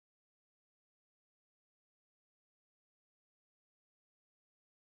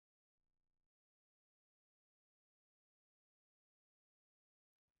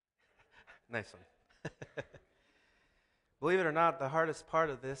Nice one. Believe it or not, the hardest part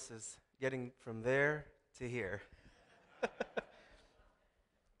of this is getting from there to here.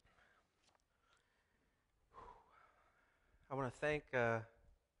 I want to thank, of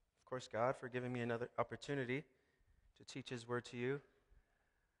course, God for giving me another opportunity to teach His Word to you,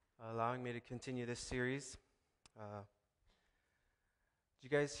 allowing me to continue this series. Did you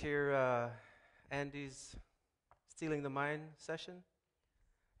guys hear Andy's Stealing the Mind session?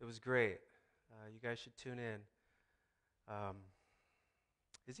 It was great. You guys should tune in.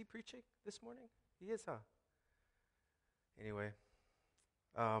 Is he preaching this morning? He is, huh? Anyway,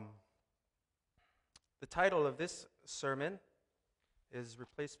 the title of this sermon is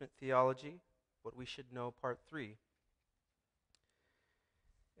Replacement Theology, What We Should Know, Part 3.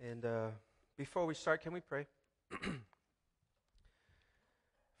 And before we start, can we pray?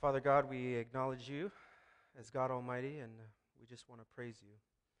 Father God, we acknowledge you as God Almighty, and we just want to praise you.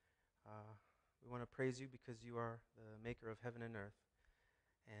 We want to praise you because you are the maker of heaven and earth.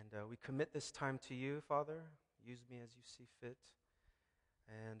 And we commit this time to you, Father. Use me as you see fit.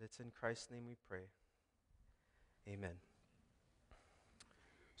 And it's in Christ's name we pray. Amen.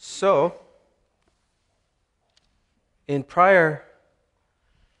 So, in prior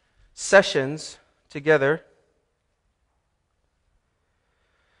sessions together,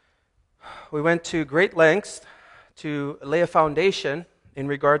 we went to great lengths to lay a foundation in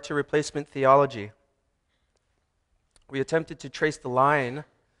regard to replacement theology. We attempted to trace the line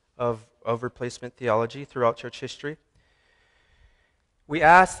of replacement theology throughout church history. We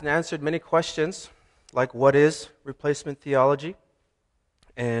asked and answered many questions, like what is replacement theology?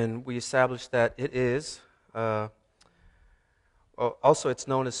 And we established that it is, also it's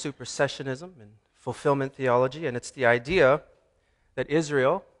known as supersessionism and fulfillment theology, and it's the idea that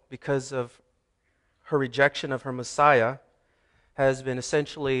Israel, because of her rejection of her Messiah, has been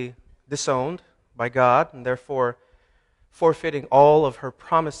essentially disowned by God, and therefore forfeiting all of her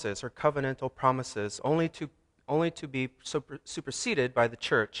promises, her covenantal promises, only to be superseded by the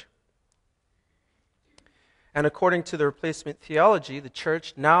church. And according to the replacement theology, the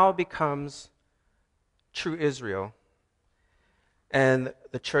church now becomes true Israel, and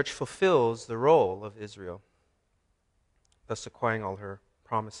the church fulfills the role of Israel, thus acquiring all her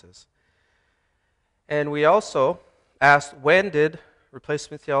promises. And we also asked, when did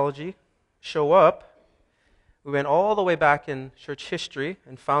replacement theology show up? We went all the way back in church history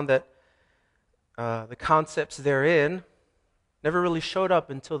and found that the concepts therein never really showed up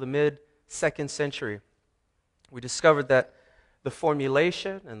until the mid-2nd century. We discovered that the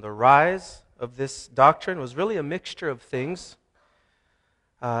formulation and the rise of this doctrine was really a mixture of things,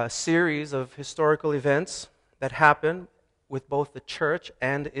 a series of historical events that happened with both the church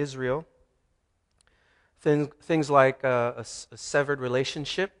and Israel. Things like a severed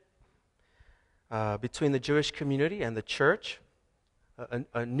relationship between the Jewish community and the church,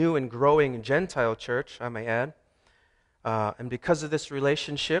 a new and growing Gentile church, I may add. And because of this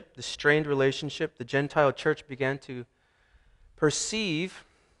relationship, the strained relationship, the Gentile church began to perceive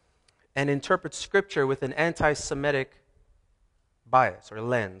and interpret Scripture with an anti-Semitic bias or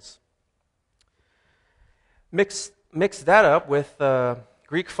lens. Mix that up with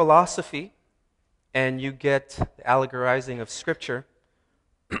Greek philosophy, and you get the allegorizing of Scripture.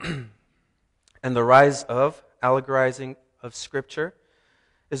 And the rise of allegorizing of Scripture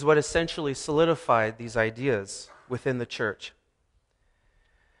is what essentially solidified these ideas within the church.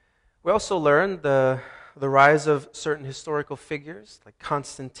 We also learned the rise of certain historical figures, like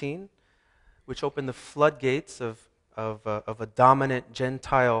Constantine, which opened the floodgates of a dominant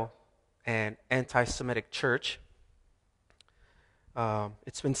Gentile and anti-Semitic church.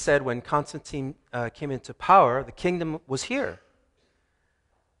 It's been said when Constantine came into power, the kingdom was here.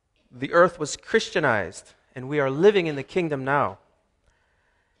 The earth was Christianized, and we are living in the kingdom now.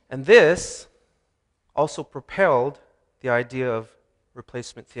 And this also propelled the idea of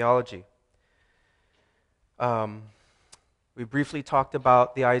replacement theology. We briefly talked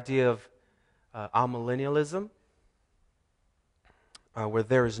about the idea of amillennialism, where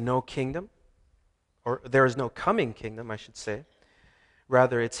there is no kingdom, or there is no coming kingdom, I should say.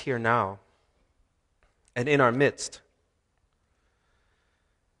 Rather, it's here now and in our midst.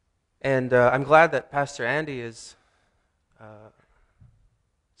 And I'm glad that Pastor Andy is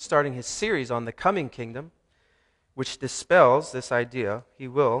starting his series on the coming kingdom, which dispels this idea. He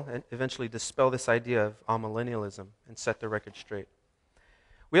will eventually dispel this idea of amillennialism and set the record straight.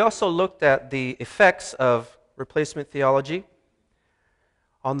 We also looked at the effects of replacement theology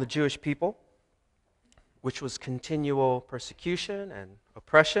on the Jewish people, which was continual persecution and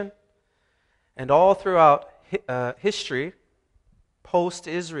oppression. And all throughout history,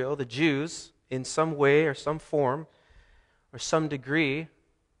 post-Israel, the Jews, in some way or some form or some degree,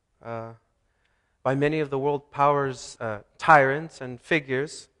 by many of the world powers' tyrants and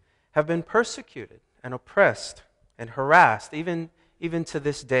figures, have been persecuted and oppressed and harassed, even to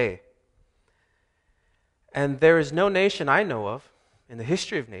this day. And there is no nation I know of in the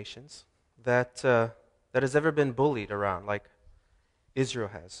history of nations that has ever been bullied around like Israel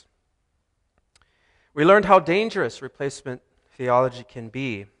has. We learned how dangerous replacement theology can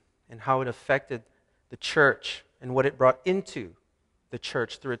be and how it affected the church and what it brought into the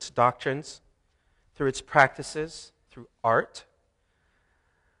church through its doctrines, through its practices, through art,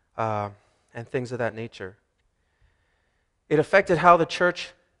 and things of that nature. It affected how the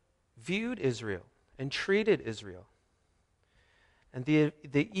church viewed Israel and treated Israel. And the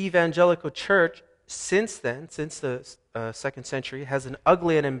evangelical church since then, since the 2nd century, has an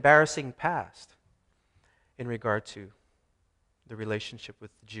ugly and embarrassing past in regard to the relationship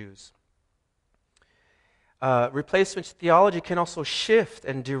with the Jews. Replacement theology can also shift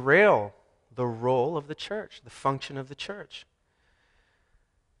and derail the role of the church, the function of the church.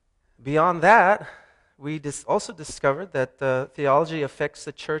 Beyond that, we also discovered that theology affects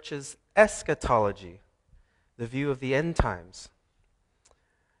the church's eschatology, the view of the end times.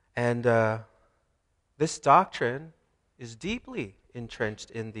 And this doctrine is deeply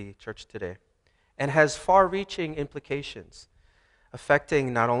entrenched in the church today and has far-reaching implications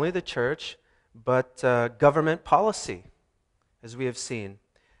affecting not only the church, but government policy, as we have seen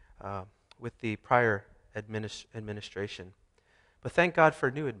with the prior administration. But thank God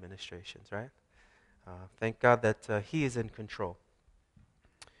for new administrations, right? Thank God that He is in control.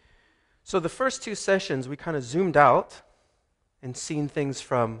 So the first two sessions, we kind of zoomed out and seen things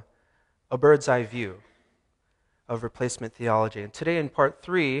from a bird's eye view of replacement theology. And today in part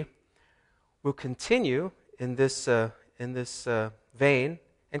 3, we'll continue in this vein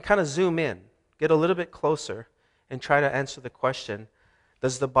and kind of zoom in, get a little bit closer, and try to answer the question,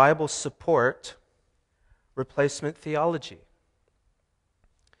 does the Bible support replacement theology?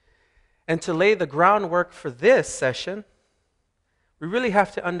 And to lay the groundwork for this session, we really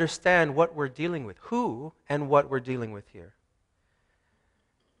have to understand what we're dealing with, who and what we're dealing with here.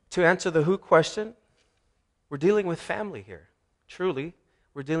 To answer the who question, we're dealing with family here. Truly,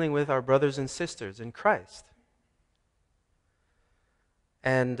 we're dealing with our brothers and sisters in Christ.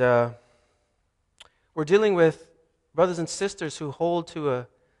 And we're dealing with brothers and sisters who hold to a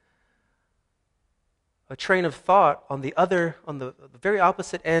train of thought on the very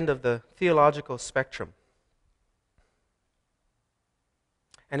opposite end of the theological spectrum.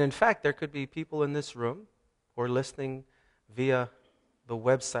 And in fact, there could be people in this room or listening via the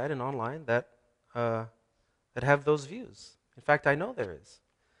website and online that have those views. In fact, I know there is.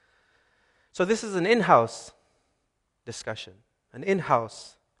 So this is an in-house discussion, an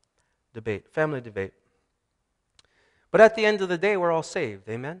in-house debate, family debate. But at the end of the day, we're all saved.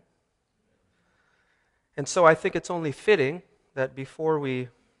 Amen? And so I think it's only fitting that before we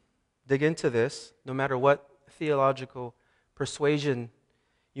dig into this, no matter what theological persuasion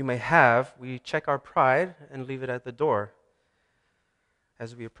you may have, we check our pride and leave it at the door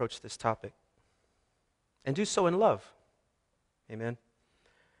as we approach this topic. And do so in love. Amen?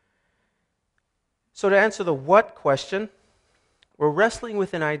 So to answer the what question, we're wrestling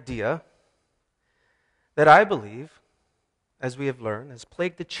with an idea that I believe, as we have learned, has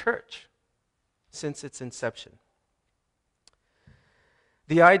plagued the church since its inception.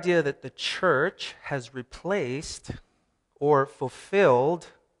 The idea that the church has replaced or fulfilled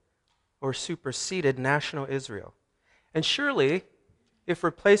or superseded national Israel. And surely, if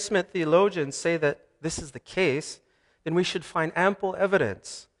replacement theologians say that this is the case, then we should find ample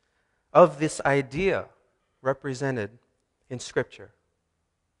evidence of this idea represented in Scripture.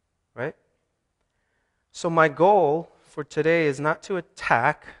 Right? So my goal for today is not to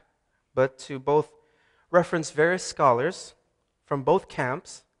attack, but to both reference various scholars from both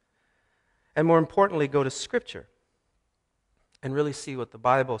camps, and more importantly, go to Scripture and really see what the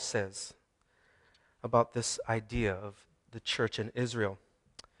Bible says about this idea of the church in Israel.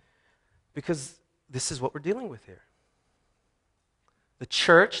 Because this is what we're dealing with here. The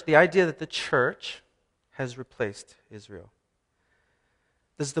church, the idea that the church has replaced Israel.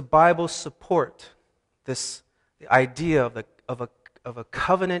 Does the Bible support the idea of a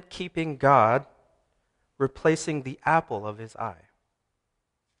covenant-keeping God replacing the apple of His eye,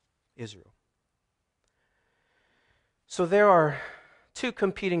 Israel? So there are two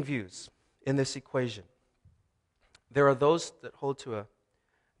competing views in this equation. There are those that hold to a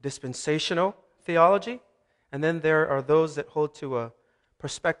dispensational theology, and then there are those that hold to a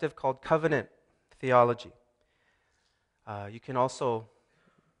perspective called covenant theology. You can also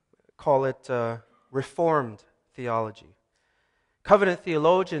call it Reformed theology. Covenant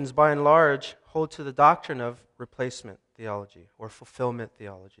theologians, by and large, hold to the doctrine of replacement theology or fulfillment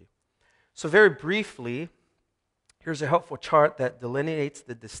theology. So very briefly, here's a helpful chart that delineates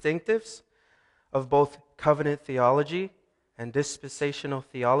the distinctives of both covenant theology and dispensational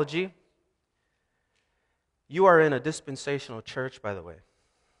theology. You are in a dispensational church, by the way.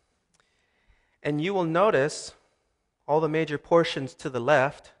 And you will notice all the major portions to the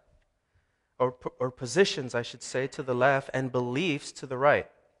left, or positions, I should say, to the left, and beliefs to the right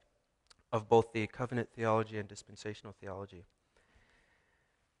of both the covenant theology and dispensational theology.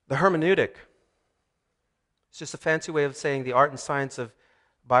 The hermeneutic, it's just a fancy way of saying the art and science of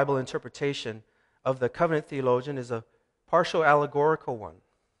Bible interpretation of the covenant theologian is a partial allegorical one,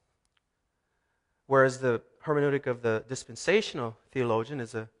 whereas the hermeneutic of the dispensational theologian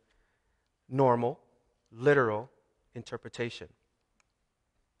is a normal, literal interpretation.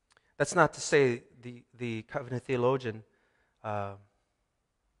 That's not to say the covenant theologian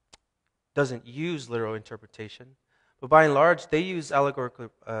doesn't use literal interpretation, but by and large, they use allegorical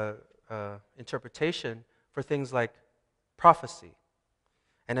interpretation for things like prophecy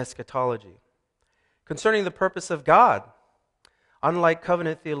and eschatology. Concerning the purpose of God, unlike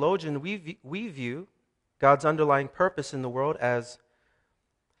covenant theologian, we view God's underlying purpose in the world as,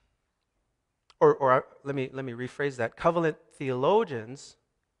 let me rephrase that. Covenant theologians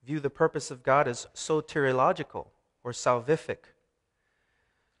view the purpose of God as soteriological or salvific.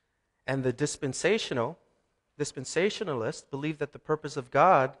 And the dispensationalists believe that the purpose of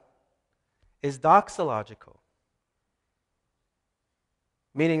God is doxological,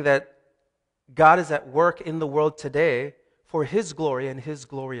 meaning that God is at work in the world today for His glory and His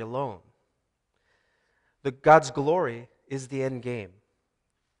glory alone. God's glory is the end game,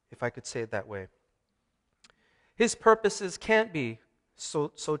 if I could say it that way. His purposes can't be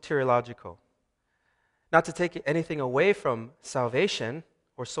soteriological. Not to take anything away from salvation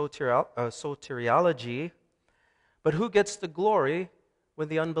or soteriology, but who gets the glory when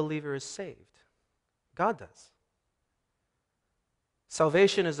the unbeliever is saved? God does.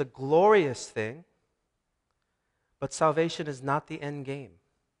 Salvation is a glorious thing, but salvation is not the end game.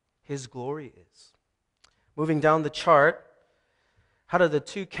 His glory is. Moving down the chart, how do the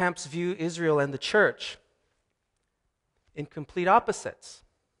two camps view Israel and the church? In complete opposites.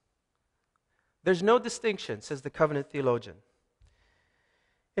 There's no distinction, says the covenant theologian.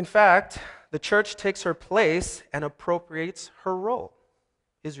 In fact, the church takes her place and appropriates her role,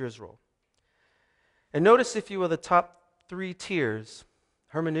 Israel's role. And notice, if you will, the top three tiers: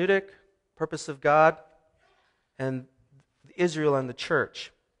 hermeneutic, purpose of God, and Israel and the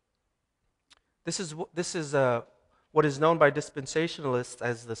church. This is what is known by dispensationalists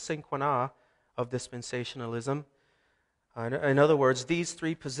as the sine qua non of dispensationalism. In other words, these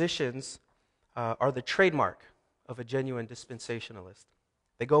three positions are the trademark of a genuine dispensationalist.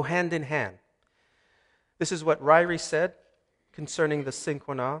 They go hand in hand. This is what Ryrie said concerning the sine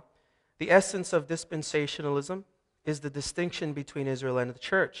qua non. The essence of dispensationalism is the distinction between Israel and the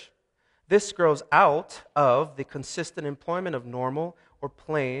church. This grows out of the consistent employment of normal or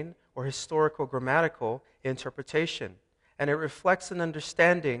plain or historical grammatical interpretation, and it reflects an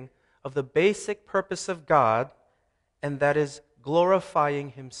understanding of the basic purpose of God, and that is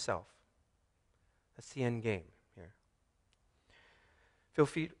glorifying Himself. That's the end game here.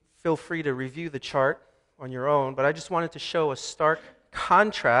 Feel free to review the chart on your own, but I just wanted to show a stark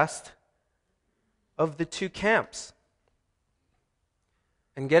contrast of the two camps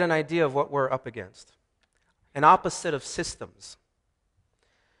and get an idea of what we're up against. An opposite of systems.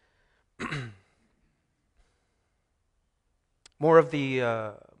 More of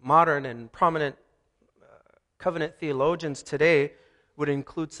the modern and prominent covenant theologians today would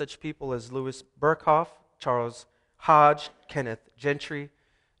include such people as Louis Berkhoff, Charles Hodge, Kenneth Gentry,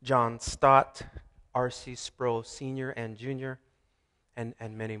 John Stott, R.C. Sproul Sr. and Jr.,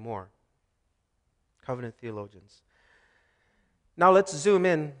 and many more. Covenant theologians. Now let's zoom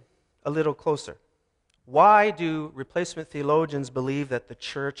in a little closer. Why do replacement theologians believe that the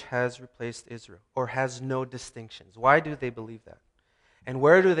church has replaced Israel or has no distinctions? Why do they believe that? And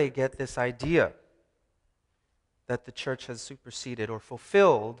where do they get this idea that the church has superseded or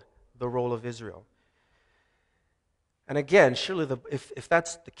fulfilled the role of Israel? And again, surely if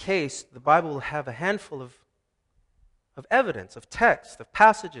that's the case, the Bible will have a handful of evidence, of text, of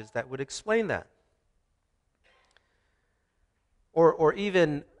passages that would explain that. Or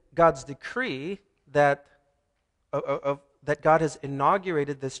even God's decree that God has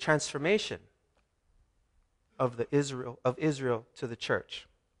inaugurated this transformation of Israel to the church,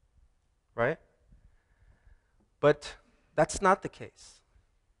 right? But That's not the case.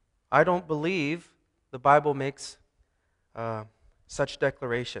 I don't believe the Bible makes such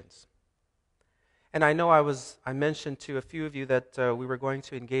declarations. And I know I mentioned to a few of you that we were going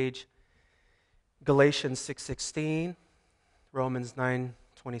to engage Galatians 6:16, Romans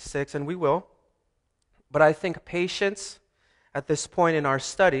 9:26, and we will. But I think patience at this point in our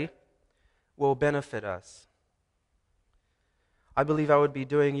study will benefit us. I believe I would be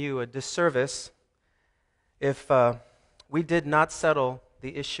doing you a disservice if we did not settle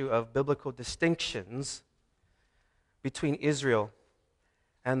the issue of biblical distinctions between Israel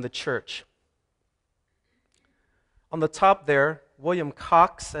and the church. On the top there, William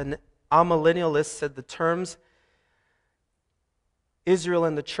Cox, an amillennialist, said the terms Israel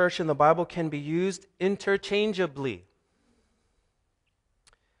and the church in the Bible can be used interchangeably.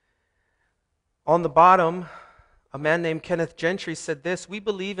 On the bottom, a man named Kenneth Gentry said this: "We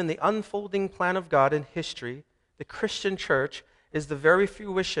believe in the unfolding plan of God in history. The Christian church is the very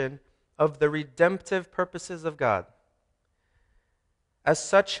fruition of the redemptive purposes of God. As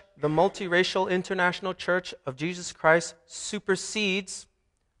such, the multiracial international church of Jesus Christ supersedes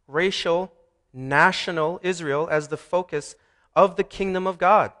racial, national Israel as the focus of the kingdom of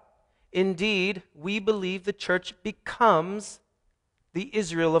God. Indeed, we believe the church becomes the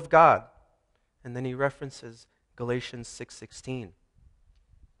Israel of God." And then he references Galatians 6:16.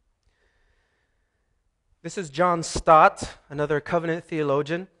 This is John Stott, another covenant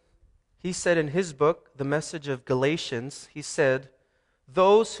theologian. He said in his book, The Message of Galatians, he said,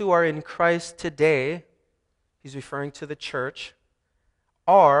 "Those who are in Christ today," he's referring to the church,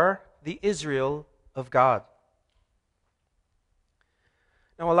 "are the Israel of God."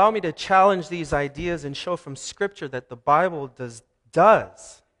 Now allow me to challenge these ideas and show from Scripture that the Bible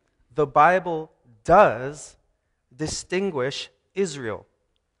does distinguish Israel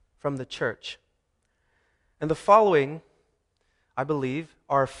from the church. And the following, I believe,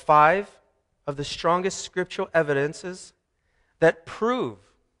 are 5 of the strongest scriptural evidences that prove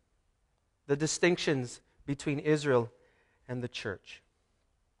the distinctions between Israel and the church.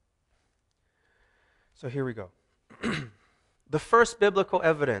 So here we go. The first biblical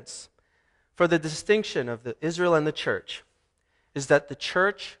evidence for the distinction of the Israel and the church is that the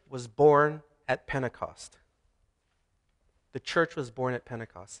church was born at Pentecost. The church was born at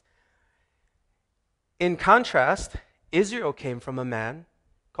Pentecost. In contrast, Israel came from a man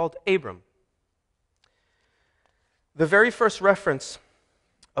called Abram. The very first reference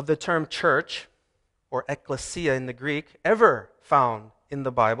of the term church, or ecclesia in the Greek, ever found in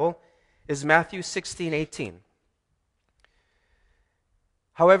the Bible is Matthew 16:18.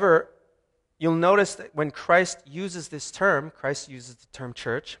 However, you'll notice that when Christ uses this term, Christ uses the term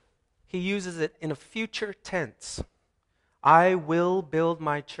church, he uses it in a future tense. I will build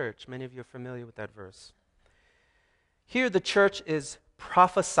my church. Many of you are familiar with that verse. Here the church is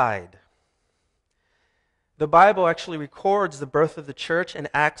prophesied. The Bible actually records the birth of the church in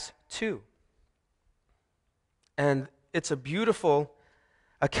Acts 2. And it's a beautiful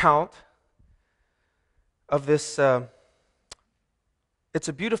account of this. It's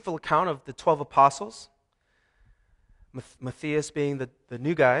a beautiful account of the 12 apostles, Matthias being the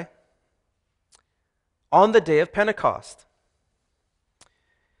new guy, on the day of Pentecost.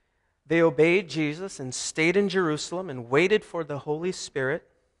 They obeyed Jesus and stayed in Jerusalem and waited for the Holy Spirit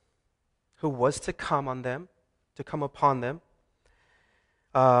who was to come on them, to come upon them.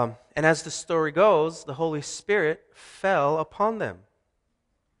 And as the story goes, the Holy Spirit fell upon them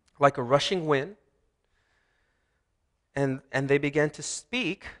like a rushing wind, and they began to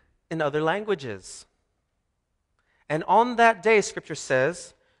speak in other languages. And on that day, Scripture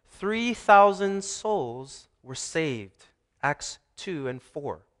says, 3,000 souls were saved. Acts 2 and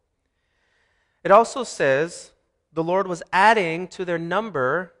 4. It also says the Lord was adding to their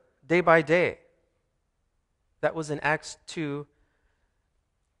number day by day. That was in Acts 2,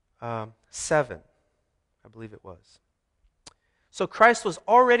 7, I believe it was. So Christ was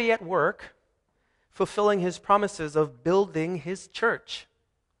already at work fulfilling his promises of building his church.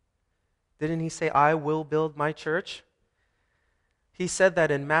 Didn't he say, I will build my church? He said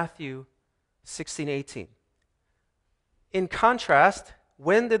that in Matthew 16:18. In contrast,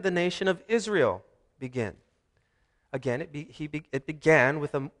 when did the nation of Israel begin? Again, it began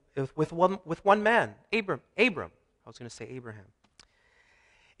with one man, Abram. I was going to say Abraham.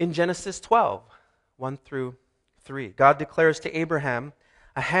 In Genesis 12, 1 through 3, God declares to Abraham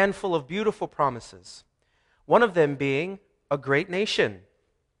a handful of beautiful promises, one of them being a great nation.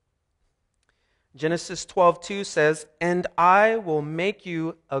 Genesis 12:2 says, "And I will make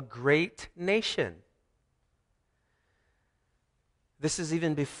you a great nation." This is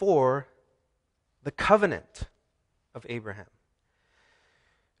even before the covenant. of Abraham.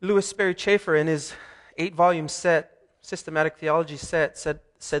 Louis Sperry Chafer, in his 8-volume set, Systematic Theology set,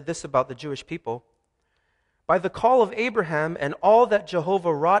 said this about the Jewish people. By the call of Abraham and all that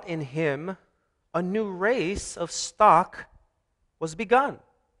Jehovah wrought in him, a new race of stock was begun,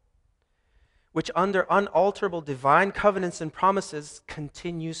 which under unalterable divine covenants and promises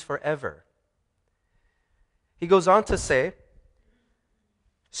continues forever. He goes on to say,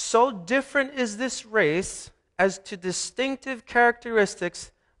 so different is this race as to distinctive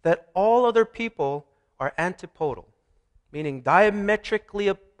characteristics that all other people are antipodal, meaning diametrically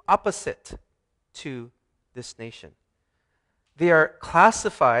opposite to this nation. They are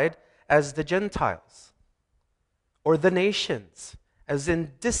classified as the Gentiles or the nations, as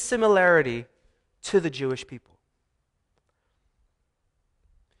in dissimilarity to the Jewish people.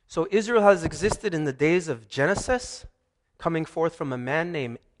 So Israel has existed in the days of Genesis, coming forth from a man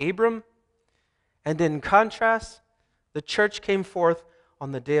named Abram, and in contrast, the church came forth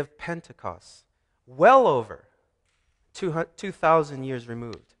on the day of Pentecost, well over 2,000 years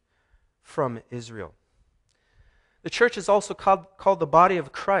removed from Israel. The church is also called the body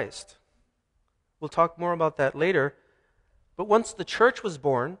of Christ. We'll talk more about that later. But once the church was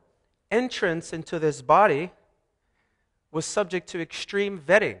born, entrance into this body was subject to extreme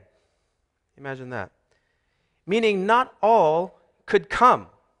vetting. Imagine that. Meaning not all could come,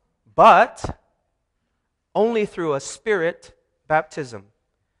 but only through a spirit baptism.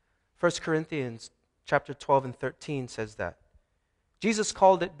 1 Corinthians chapter 12 and 13 says that. Jesus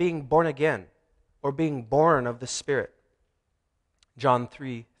called it being born again, or being born of the Spirit. John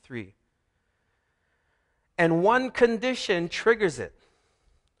 3:3. And one condition triggers it.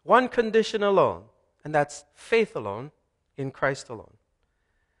 One condition alone, and that's faith alone in Christ alone.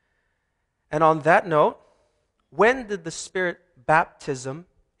 And on that note, when did the Spirit baptism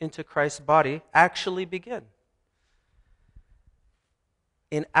into Christ's body actually begin?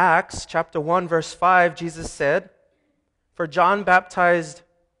 In Acts chapter 1 verse 5, Jesus said, "For John baptized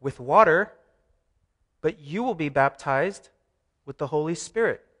with water, but you will be baptized with the Holy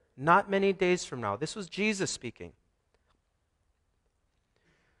Spirit not many days from now." This was Jesus speaking.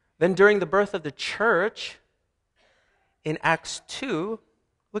 Then during the birth of the church, in Acts 2,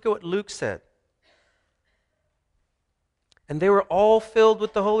 look at what Luke said. And they were all filled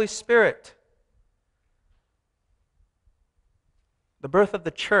with the Holy Spirit. The birth of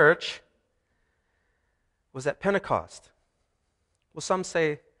the church was at Pentecost. Well, some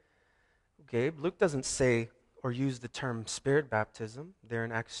say, Gabe, Luke doesn't say or use the term spirit baptism there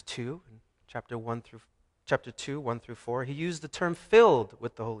in Acts 2, in chapter 2, 1 through 4. He used the term filled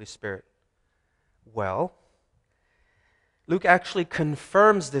with the Holy Spirit. Well, Luke actually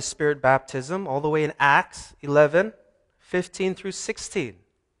confirms this spirit baptism all the way in Acts 11, 15 through 16.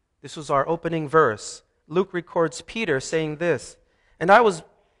 This was our opening verse. Luke records Peter saying this, And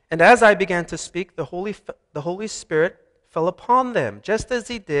as I began to speak, the Holy Spirit fell upon them, just as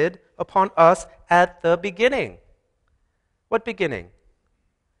he did upon us at the beginning. What beginning?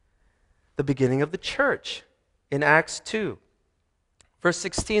 The beginning of the church in Acts 2. Verse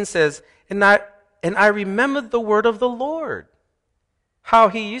 16 says, And I remembered the word of the Lord, how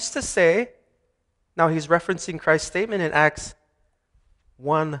he used to say, now he's referencing Christ's statement in Acts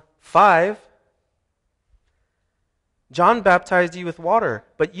 1:5, John baptized you with water,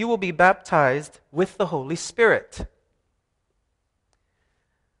 but you will be baptized with the Holy Spirit.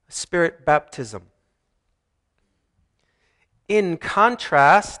 Spirit baptism. In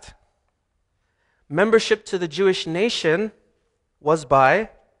contrast, membership to the Jewish nation was by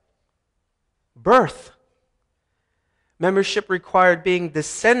birth. Membership required being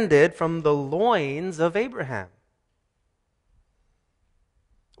descended from the loins of Abraham.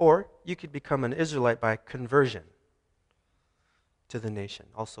 Or you could become an Israelite by conversion to the nation,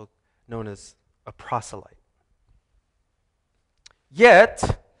 also known as a proselyte.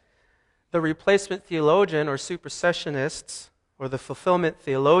 Yet, the replacement theologian or supersessionists or the fulfillment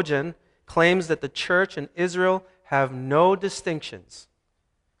theologian claims that the church and Israel have no distinctions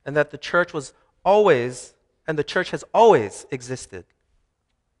and that the church has always existed.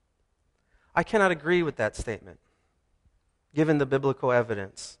 I cannot agree with that statement, given the biblical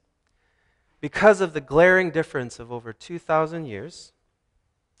evidence. Because of the glaring difference of over 2,000 years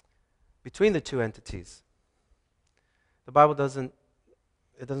between the two entities, the Bible doesn't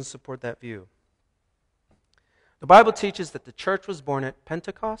support that view. The Bible teaches that the church was born at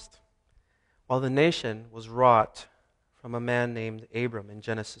Pentecost, while the nation was wrought from a man named Abram in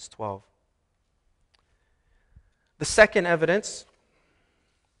Genesis 12. The second evidence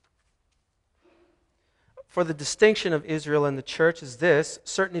for the distinction of Israel and the church is this: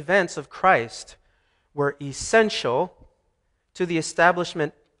 certain events of Christ were essential to the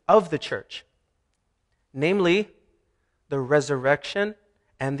establishment of the church, namely the resurrection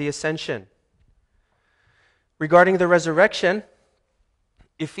and the ascension. Regarding the resurrection,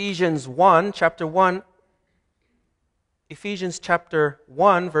 Ephesians chapter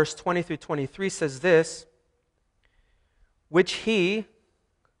 1, verse 20 through 23 says this, which he,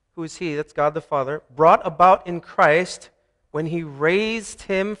 who is he? That's God the Father, brought about in Christ when he raised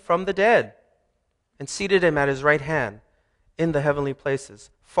him from the dead and seated him at his right hand in the heavenly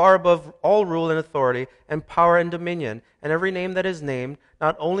places, far above all rule and authority and power and dominion, and every name that is named,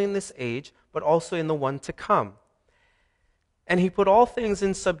 not only in this age, but also in the one to come. And he put all things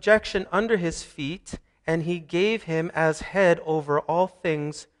in subjection under his feet, and he gave him as head over all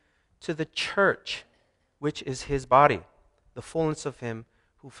things to the church, which is his body, the fullness of him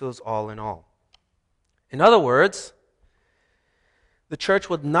who fills all in all. In other words, the church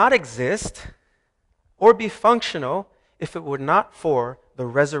would not exist or be functional if it were not for the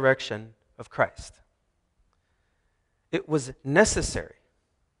resurrection of Christ. It was necessary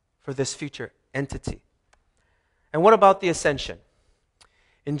for this future entity. And what about the ascension?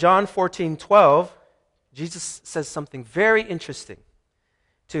 In John 14:12, Jesus says something very interesting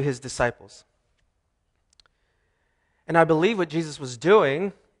to his disciples. And I believe what Jesus was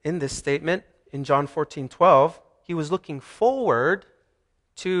doing in this statement in John 14:12, he was looking forward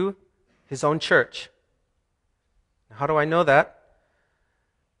to his own church. How do I know that?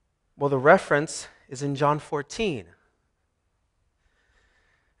 Well, the reference is in John 14.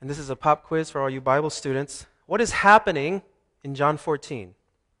 And this is a pop quiz for all you Bible students. What is happening in John 14?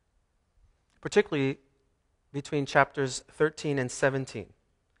 Particularly between chapters 13 and 17.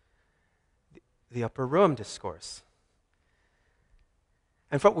 The upper room discourse.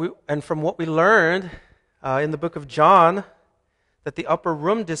 And from what we learned in the book of John, that the upper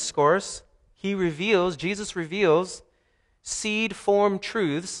room discourse, Jesus reveals seed form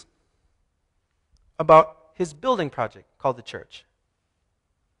truths about his building project called the church.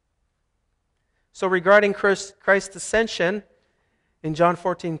 So regarding Christ's ascension, in John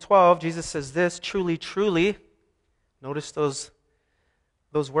 14:12, Jesus says this, truly, truly, notice those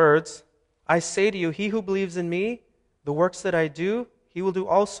words, I say to you, he who believes in me, the works that I do, he will do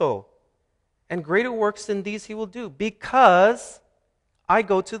also. And greater works than these he will do, because I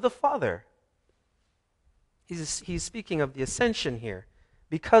go to the Father. He's speaking of the ascension here.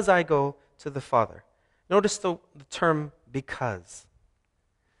 Because I go to the Father. Notice the term because.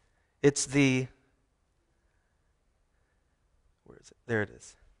 It's the... Where is it? There it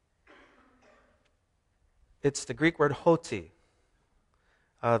is. It's the Greek word hoti.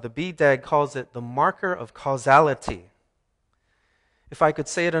 The BDAG calls it the marker of causality. If I could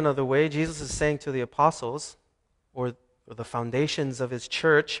say it another way, Jesus is saying to the apostles, or the foundations of his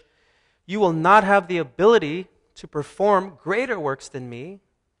church, you will not have the ability to perform greater works than me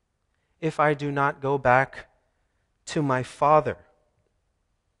if I do not go back to my Father.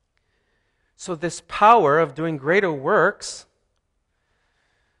 So this power of doing greater works,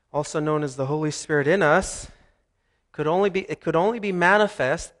 also known as the Holy Spirit in us, could only be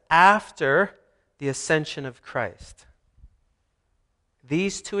manifest after the ascension of Christ.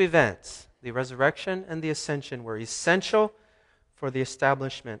 These two events, the resurrection and the ascension, were essential for the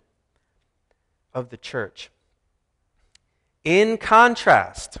establishment of the church. In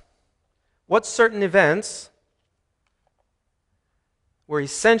contrast, what certain events were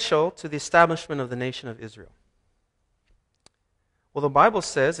essential to the establishment of the nation of Israel? Well, the Bible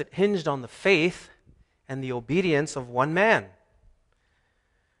says it hinged on the faith and the obedience of one man.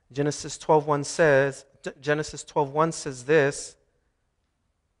 Genesis 12:1 says this,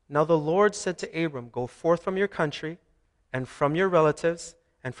 now the Lord said to Abram, go forth from your country and from your relatives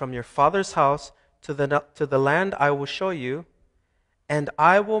and from your father's house to the land I will show you, and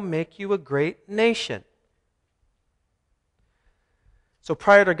I will make you a great nation. So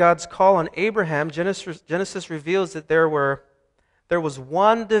prior to God's call on Abraham, Genesis reveals that there was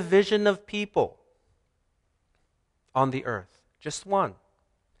one division of people on the earth. Just one.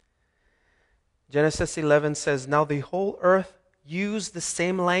 Genesis 11 says, now the whole earth used the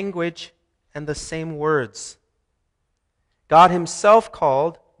same language and the same words. God himself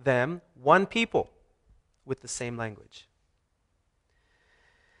called them one people with the same language.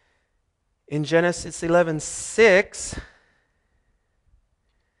 In Genesis 11:6,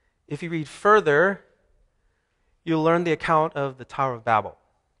 if you read further, you'll learn the account of the Tower of Babel.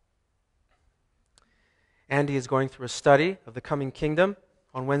 Andy is going through a study of the coming kingdom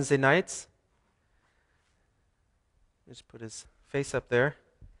on Wednesday nights. Just put his face up there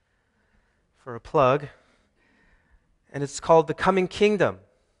for a plug. And it's called The Coming Kingdom.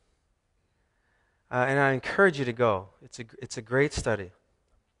 And I encourage you to go. It's a great study.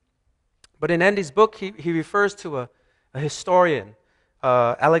 But in Andy's book, he refers to a historian,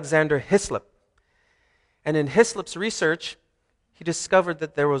 Alexander Hislop. And in Hislop's research, he discovered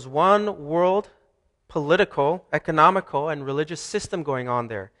that there was one world political, economical, and religious system going on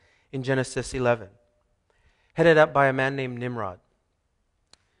there in Genesis 11, headed up by a man named Nimrod.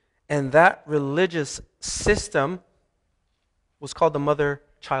 And that religious system was called the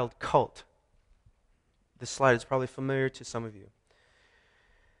mother-child cult. This slide is probably familiar to some of you.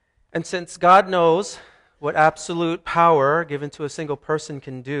 And since God knows what absolute power given to a single person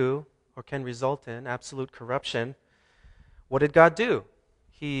can do or can result in, absolute corruption, what did God do?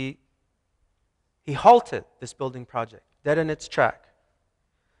 He halted this building project, dead in its track,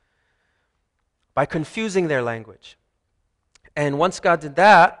 by confusing their language. And once God did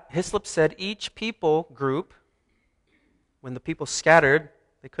that, Hislop said each people group, when the people scattered,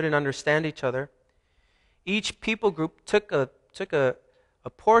 they couldn't understand each other, each people group took a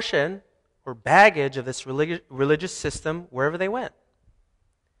portion or baggage of this religious system wherever they went.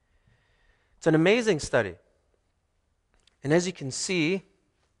 It's an amazing study. And as you can see,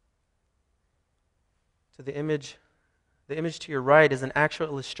 to the image to your right is an actual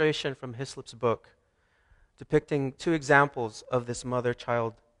illustration from Hislop's book, depicting two examples of this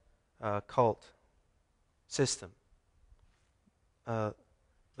mother-child cult system. The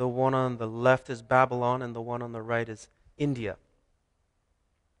one on the left is Babylon, and the one on the right is India.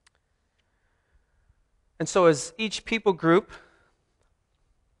 And so as each people group,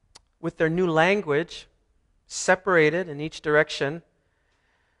 with their new language, separated in each direction,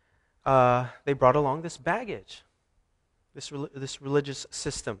 they brought along this baggage, this religious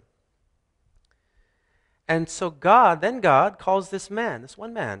system. And so God calls this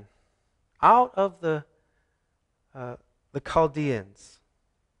one man, out of the Chaldeans.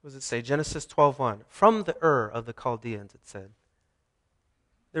 What does it say? Genesis 12:1. From the of the Chaldeans, it said.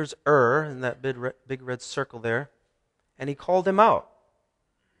 There's in that big red circle there. And he called him out.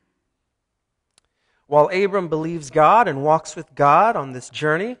 While Abram believes God and walks with God on this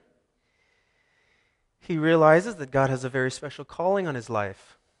journey, he realizes that God has a very special calling on his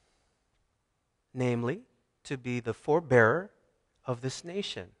life. Namely, to be the forebearer of this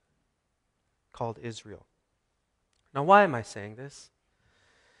nation called Israel. Now, why am I saying this?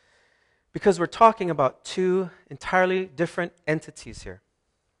 Because we're talking about two entirely different entities here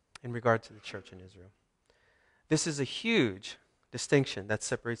in regard to the church in Israel. This is a huge distinction that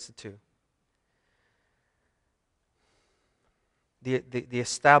separates the two. The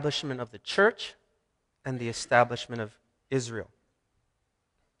establishment of the church and the establishment of Israel.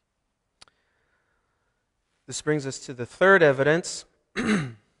 This brings us to the third evidence.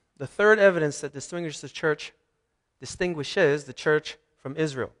 The third evidence that distinguishes the church from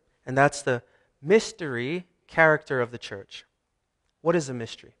Israel. And that's the mystery character of the church. What is a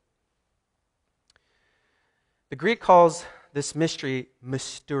mystery? The Greek calls this mystery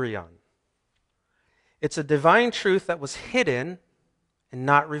mysterion. It's a divine truth that was hidden and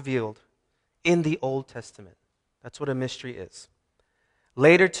not revealed in the Old Testament. That's what a mystery is.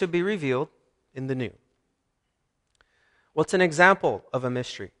 Later to be revealed in the New. What's an example of a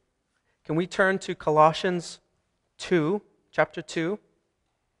mystery? Can we turn to Colossians 2, chapter 2?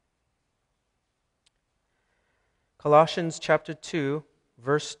 Colossians chapter 2,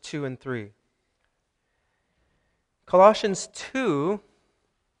 verse 2 and 3. Colossians 2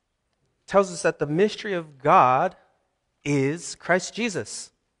 tells us that the mystery of God is Christ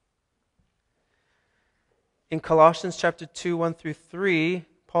Jesus. In Colossians chapter 2, 1 through 3,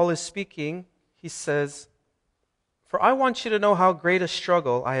 Paul is speaking. He says, "For I want you to know how great a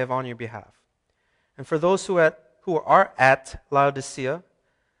struggle I have on your behalf, and for those who are at Laodicea,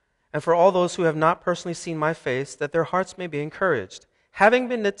 and for all those who have not personally seen my face, that their hearts may be encouraged, having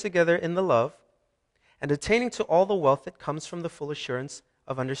been knit together in the love, and attaining to all the wealth that comes from the full assurance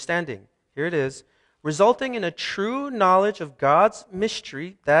of understanding." Here it is. "Resulting in a true knowledge of God's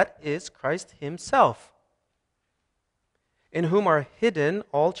mystery, that is Christ himself, in whom are hidden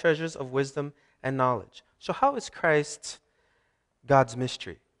all treasures of wisdom and knowledge." So how is Christ God's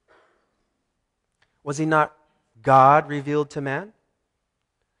mystery? Was he not God revealed to man?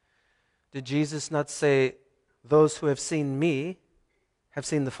 Did Jesus not say, "Those who have seen me have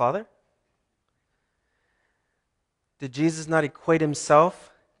seen the Father"? Did Jesus not equate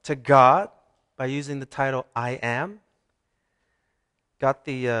himself to God by using the title "I am"? Got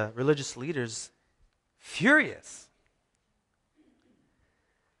the religious leaders furious.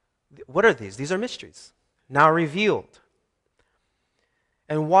 What are these? These are mysteries, now revealed.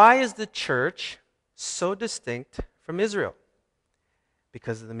 And why is the church so distinct from Israel?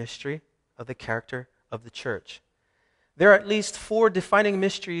 Because of the mystery of the character of the church. There are at least 4 defining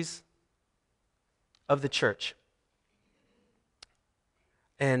mysteries of the church.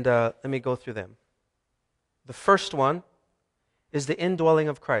 And let me go through them. The first one is the indwelling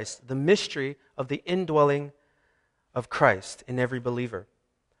of Christ, the mystery of the indwelling of Christ in every believer.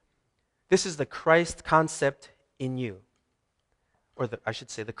 This is the Christ concept in you, or I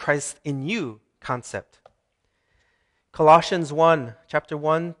should say the Christ in you concept. Colossians 1, chapter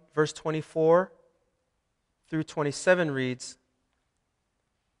 1, verse 24 through 27 reads,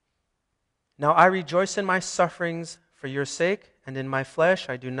 "Now I rejoice in my sufferings for your sake, and in my flesh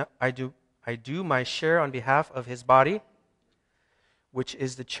I do my share on behalf of his body, which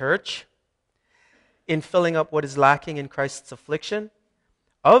is the church, in filling up what is lacking in Christ's affliction.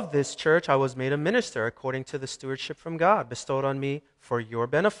 Of this church I was made a minister according to the stewardship from God bestowed on me for your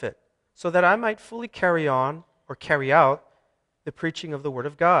benefit, so that I might fully carry on or carry out the preaching of the word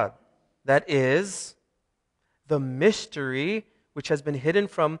of God. That is, the mystery which has been hidden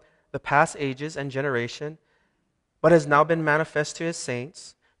from the past ages and generation, but has now been manifest to his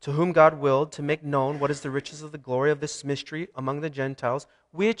saints, to whom God willed to make known what is the riches of the glory of this mystery among the Gentiles,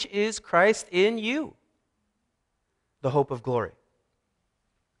 which is Christ in you, the hope of glory."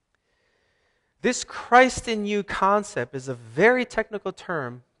 This Christ in you concept is a very technical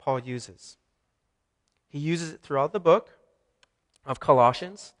term Paul uses. He uses it throughout the book of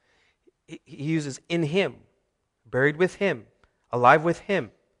Colossians. He uses in him, buried with him, alive with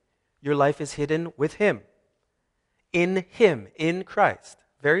him. Your life is hidden with him. In him, in Christ.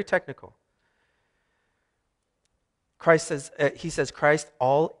 Very technical. He says Christ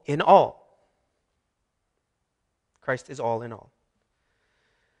all in all. Christ is all in all.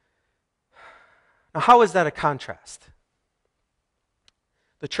 Now, how is that a contrast?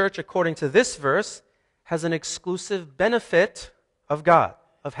 The church, according to this verse, has an exclusive benefit of God,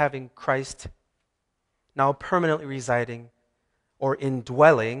 of having Christ now permanently residing or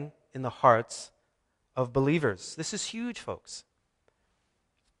indwelling in the hearts of believers. This is huge, folks.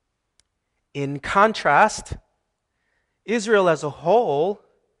 In contrast, Israel as a whole,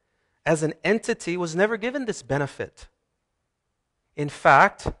 as an entity, was never given this benefit. In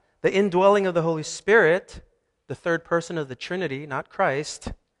fact, the indwelling of the Holy Spirit, the third person of the Trinity, not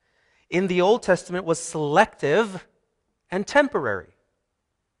Christ, in the Old Testament was selective and temporary.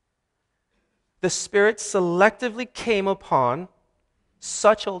 The Spirit selectively came upon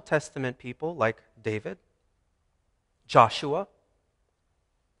such Old Testament people like David, Joshua,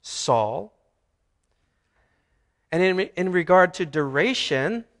 Saul. And in regard to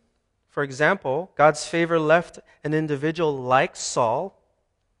duration, for example, God's favor left an individual like Saul.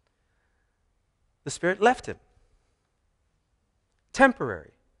 The Spirit left him.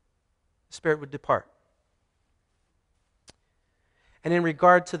 Temporary. The Spirit would depart. And in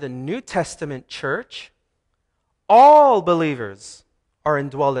regard to the New Testament church, all believers are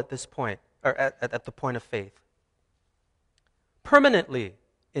indwelled at this point, or at the point of faith. Permanently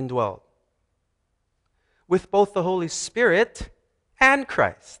indwelled. With both the Holy Spirit and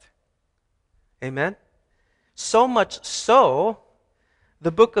Christ. Amen? So much so,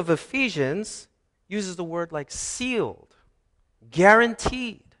 the book of Ephesians uses the word like sealed,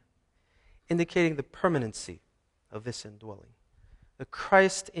 guaranteed, indicating the permanency of this indwelling. The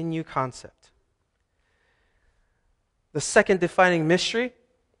Christ in you concept. The second defining mystery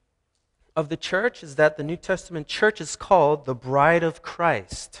of the church is that the New Testament church is called the bride of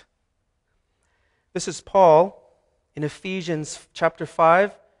Christ. This is Paul in Ephesians chapter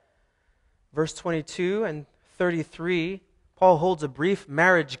 5, verse 22 and 33. Paul holds a brief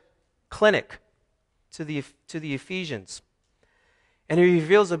marriage clinic to the Ephesians. And he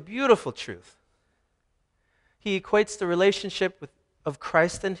reveals a beautiful truth. He equates the relationship of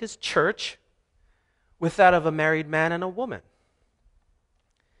Christ and his church with that of a married man and a woman.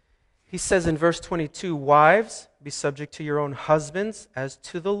 He says in verse 22, "Wives, be subject to your own husbands as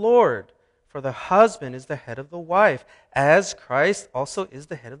to the Lord. For the husband is the head of the wife, as Christ also is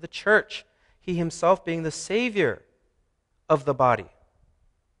the head of the church, he himself being the Savior of the body."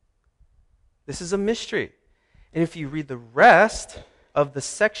 This is a mystery. And if you read the rest of the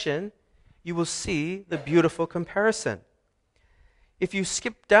section, you will see the beautiful comparison. If you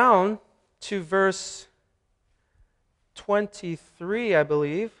skip down to verse 23, I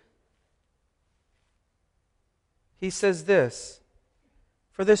believe, he says this,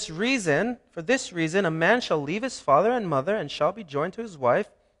 For this reason, a man shall leave his father and mother and shall be joined to his wife,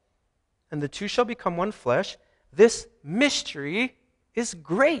 and the two shall become one flesh. This mystery is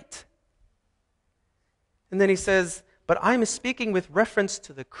great." And then he says, "But I'm speaking with reference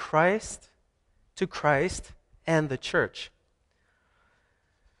to Christ and the church."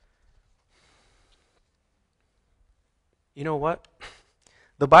 you know what?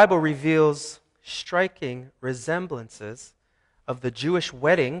 The Bible reveals striking resemblances of the Jewish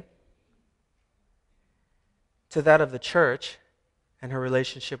wedding to that of the church and her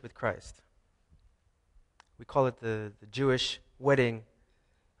relationship with Christ. We call it the Jewish wedding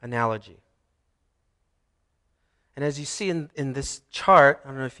analogy. And as you see in this chart, I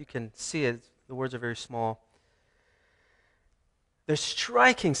don't know if you can see it, the words are very small. There's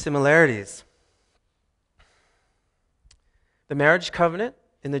striking similarities. The marriage covenant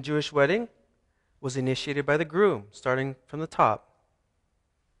in the Jewish wedding was initiated by the groom, starting from the top.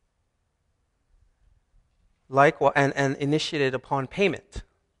 Likewise, and initiated upon payment.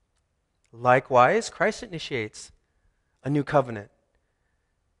 Likewise, Christ initiates a new covenant,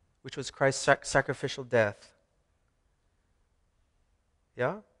 which was Christ's sacrificial death.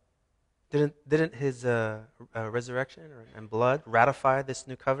 Yeah? Didn't his resurrection and blood ratify this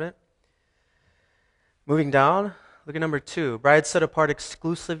new covenant? Moving down, look at number 2. Bride set apart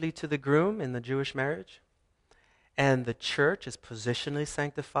exclusively to the groom in the Jewish marriage. And the church is positionally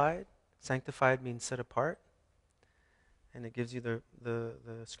sanctified. Sanctified means set apart. And it gives you the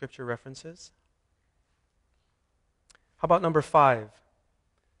scripture references. How about number 5?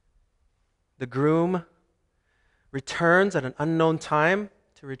 The groom returns at an unknown time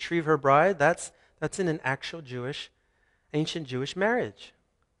to retrieve her bride. That's in an actual ancient Jewish marriage.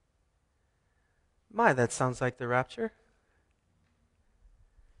 My, that sounds like the rapture.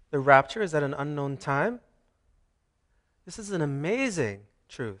 The rapture is at an unknown time. This is an amazing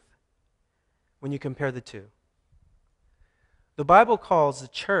truth when you compare the two. The Bible calls the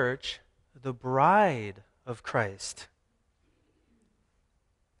church the bride of Christ.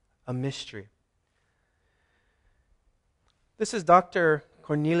 A mystery. This is Dr.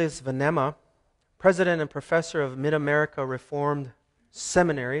 Cornelius Venema, president and professor of Mid-America Reformed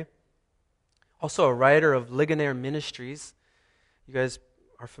Seminary, also a writer of Ligonier Ministries. You guys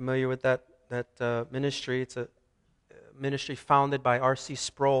are familiar with that ministry. It's a ministry founded by R.C.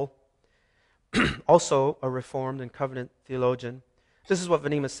 Sproul, also a Reformed and Covenant theologian. This is what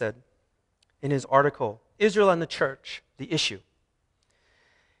Venema said in his article, Israel and the Church, the Issue.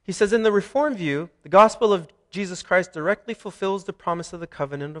 He says, in the Reformed view, the gospel of Jesus Christ directly fulfills the promise of the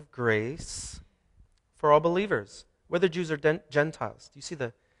covenant of grace for all believers, whether Jews or Gentiles. Do you see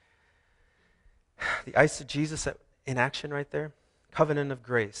the eisegesis in action right there? Covenant of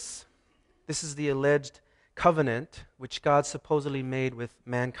grace. This is the alleged covenant which God supposedly made with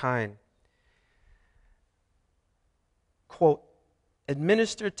mankind. Quote,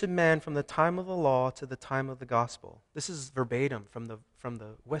 administered to man from the time of the law to the time of the gospel. This is verbatim from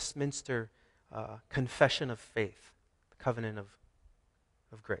the Westminster Confession of Faith, the covenant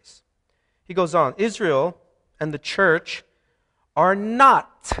of grace. He goes on, Israel and the church are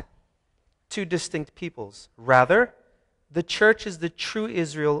not two distinct peoples. Rather, the church is the true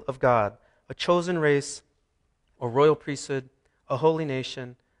Israel of God, a chosen race, a royal priesthood, a holy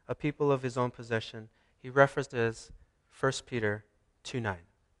nation, a people of his own possession. He referenced as 1 Peter 2:9.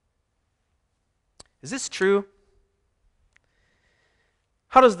 Is this true?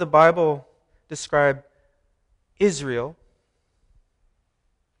 How does the Bible describe Israel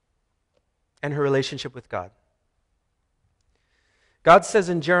and her relationship with God? God says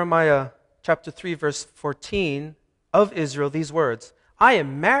in Jeremiah chapter 3, verse 14 of Israel these words, I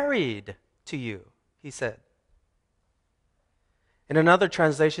am married to you, he said. In another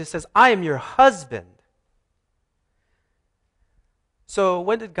translation it says, I am your husband. So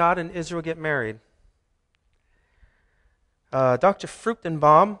when did God and Israel get married? Dr.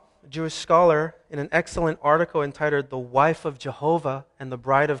 Fruchtenbaum, a Jewish scholar, in an excellent article entitled The Wife of Jehovah and the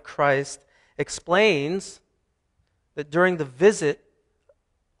Bride of Christ, explains that during the visit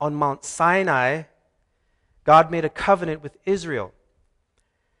on Mount Sinai, God made a covenant with Israel.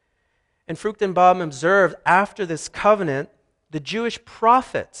 And Fruchtenbaum observed after this covenant, the Jewish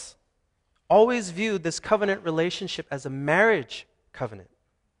prophets always viewed this covenant relationship as a marriage covenant.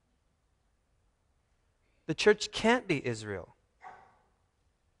 The church can't be Israel.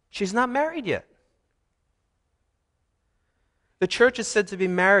 She's not married yet. The church is said to be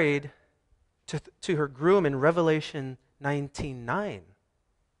married to her groom in Revelation 19:9.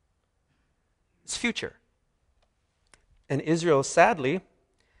 It's future. And Israel, sadly,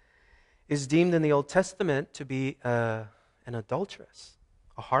 is deemed in the Old Testament to be an adulteress,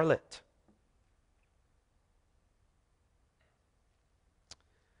 a harlot.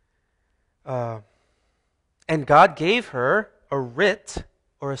 And God gave her a writ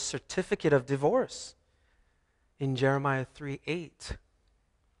or a certificate of divorce in Jeremiah 3:8.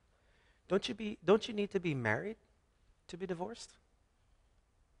 Don't you need to be married to be divorced?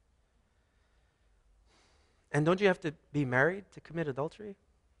 And don't you have to be married to commit adultery?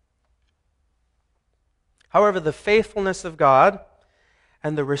 However, the faithfulness of God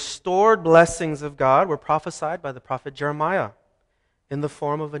and the restored blessings of God were prophesied by the prophet Jeremiah in the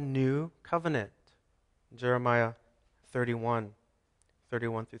form of a new covenant. Jeremiah 31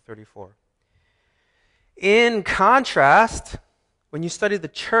 through 34. In contrast, when you study the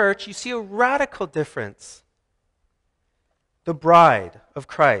church, you see a radical difference. The bride of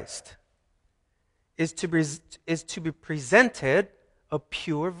Christ is to be presented a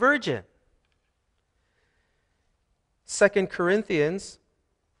pure virgin. 2 Corinthians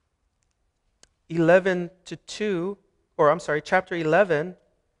chapter 11,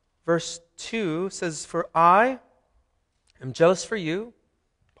 verse 2 says, "For I am jealous for you,"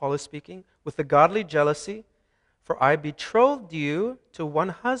 Paul is speaking, "with a godly jealousy, for I betrothed you to one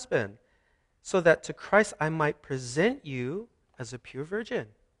husband, so that to Christ I might present you as a pure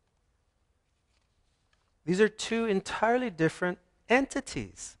virgin." These are two entirely different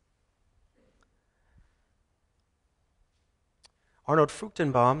entities. Arnold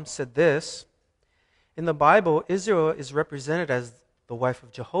Fruchtenbaum said this: in the Bible, Israel is represented as the wife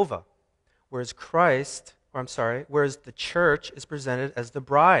of Jehovah, whereas the church is presented as the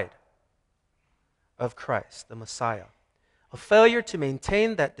bride of Christ, the Messiah. A failure to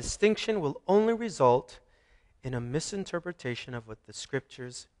maintain that distinction will only result in a misinterpretation of what the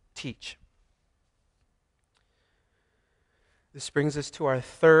Scriptures teach. This brings us to our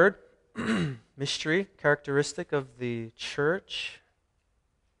third mystery, characteristic of the church.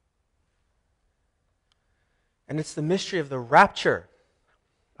 And it's the mystery of the rapture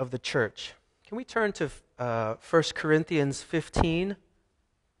of the church. Can we turn to 1 Corinthians 15?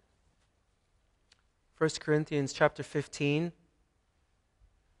 1 Corinthians chapter 15,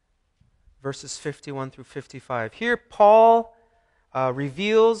 verses 51 through 55. Here Paul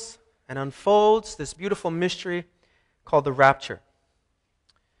reveals and unfolds this beautiful mystery called the rapture.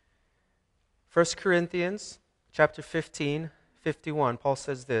 1 Corinthians chapter 15, 51, Paul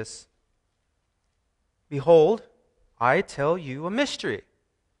says this: "Behold, I tell you a mystery.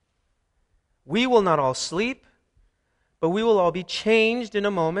 We will not all sleep, but we will all be changed in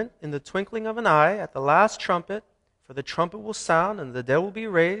a moment, in the twinkling of an eye, at the last trumpet. For the trumpet will sound, and the dead will be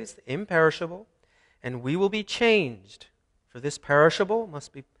raised, imperishable, and we will be changed. For this perishable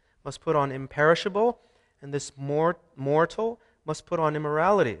must put on imperishable, and this mortal must put on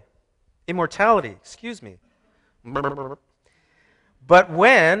immortality. But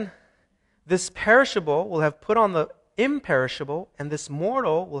when this perishable will have put on the imperishable, and this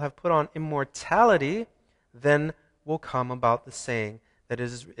mortal will have put on immortality, then will come about the saying that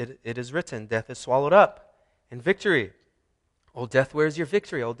it is written, death is swallowed up in victory. O death, where is your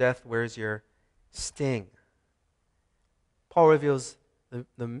victory? O death, where is your sting?" Paul reveals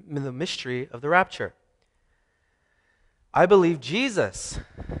the mystery of the rapture. I believe Jesus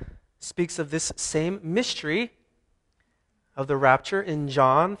speaks of this same mystery of the rapture in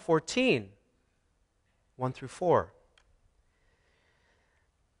John 14, 1 through 4.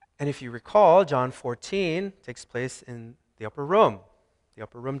 And if you recall, John 14 takes place in the upper room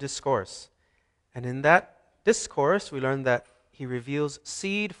discourse. And in that discourse, we learn that he reveals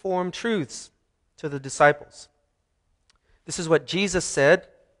seed-formed truths to the disciples. This is what Jesus said: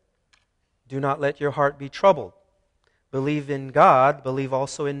 "Do not let your heart be troubled. Believe in God, believe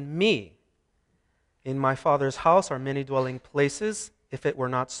also in me. In my Father's house are many dwelling places. If it were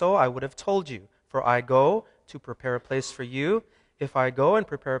not so, I would have told you. For I go to prepare a place for you. If I go and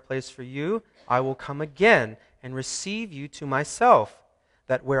prepare a place for you, I will come again and receive you to myself,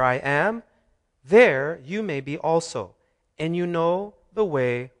 that where I am, there you may be also. And you know the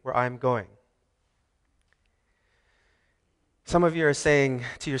way where I am going." Some of you are saying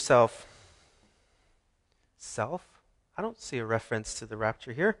to yourself, "Self? I don't see a reference to the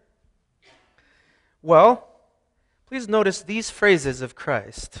rapture here." Well, please notice these phrases of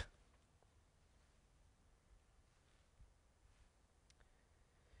Christ.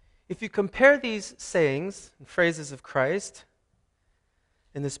 If you compare these sayings and phrases of Christ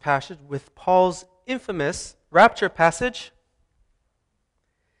in this passage with Paul's infamous rapture passage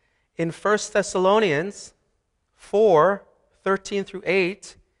in 1 Thessalonians 4, 13 through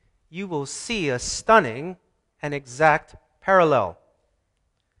 8, you will see a stunning and exact parallel.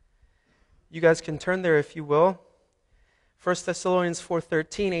 You guys can turn there if you will. 1 Thessalonians 4,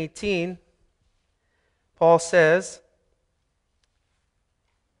 13, 18, Paul says,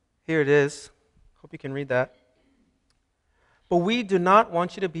 here it is. Hope you can read that. "But we do not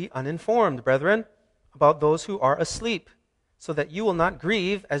want you to be uninformed, brethren, about those who are asleep, so that you will not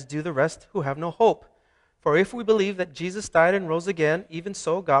grieve as do the rest who have no hope. For if we believe that Jesus died and rose again, even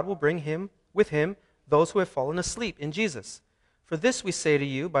so God will bring him with him those who have fallen asleep in Jesus. For this we say to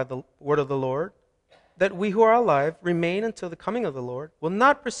you by the word of the Lord, that we who are alive remain until the coming of the Lord will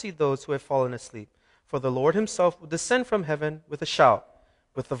not precede those who have fallen asleep. For the Lord himself will descend from heaven with a shout,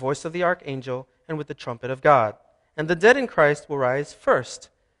 with the voice of the archangel, and with the trumpet of God. And the dead in Christ will rise first.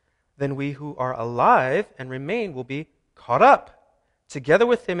 Then we who are alive and remain will be caught up together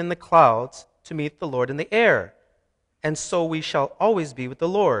with him in the clouds to meet the Lord in the air. And so we shall always be with the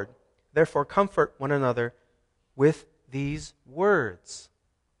Lord. Therefore comfort one another with these words.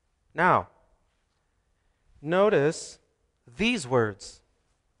 Now, notice these words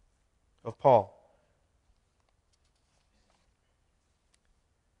of Paul.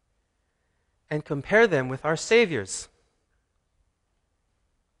 And compare them with our Savior's.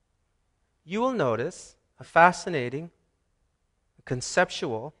 You will notice a fascinating, a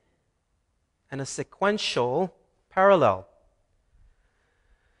conceptual, and a sequential parallel.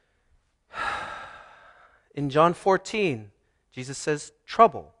 In John 14, Jesus says,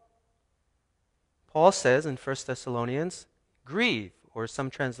 trouble. Paul says in 1 Thessalonians, grieve, or some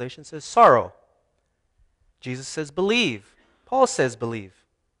translation says sorrow. Jesus says, believe. Paul says, believe.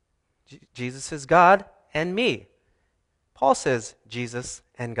 Jesus says, God and me. Paul says, Jesus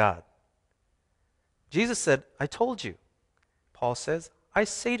and God. Jesus said, I told you. Paul says, I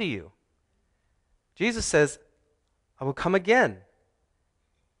say to you. Jesus says, I will come again.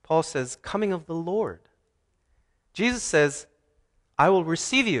 Paul says, coming of the Lord. Jesus says, I will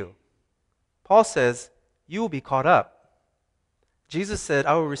receive you. Paul says, you will be caught up. Jesus said,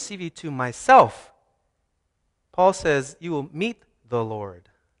 I will receive you to myself. Paul says, you will meet the Lord.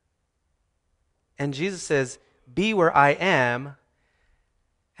 And Jesus says, be where I am.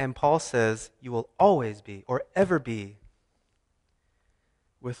 And Paul says, you will always be, or ever be,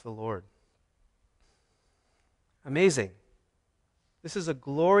 with the Lord. Amazing. This is a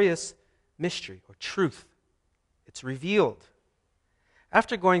glorious mystery or truth. It's revealed.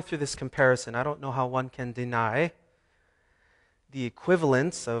 After going through this comparison, I don't know how one can deny the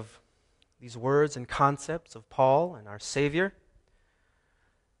equivalence of these words and concepts of Paul and our Savior,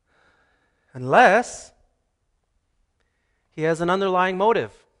 unless he has an underlying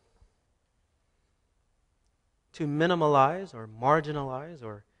motive to minimalize or marginalize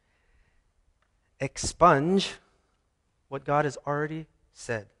or expunge what God has already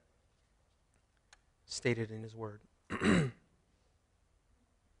said, stated in his word.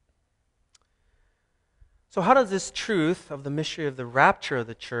 So how does this truth of the mystery of the rapture of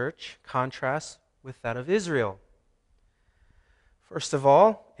the church contrast with that of Israel? First of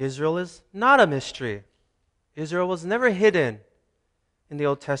all, Israel is not a mystery. Israel was never hidden in the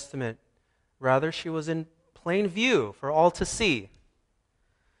Old Testament. Rather, she was in plain view for all to see,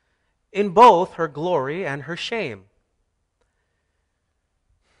 in both her glory and her shame.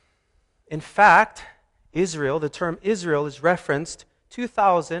 In fact, Israel, the term Israel is referenced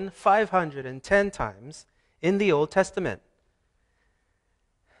 2,510 times in the Old Testament.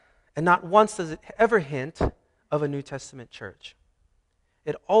 And not once does it ever hint of a New Testament church.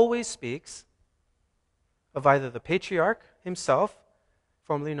 It always speaks of either the patriarch himself,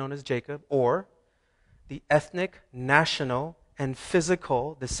 formerly known as Jacob, or the ethnic, national, and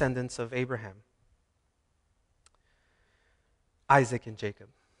physical descendants of Abraham, Isaac and Jacob.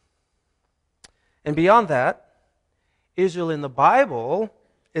 And beyond that, Israel in the Bible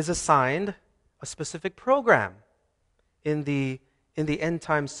is assigned a specific program in the end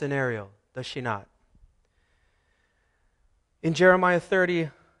time scenario, does she not? In Jeremiah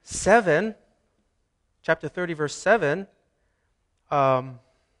 37, chapter 30, verse 7,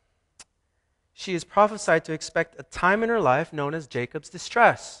 she is prophesied to expect a time in her life known as Jacob's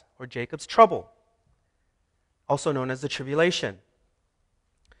distress or Jacob's trouble, also known as the tribulation.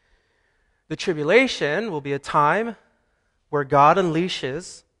 The tribulation will be a time where God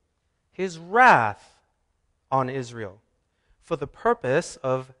unleashes his wrath on Israel for the purpose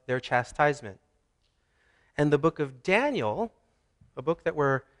of their chastisement. And the book of Daniel, a book that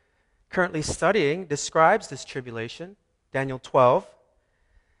we're currently studying, describes this tribulation. Daniel 12.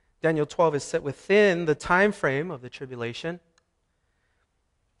 Daniel 12 is set within the time frame of the tribulation.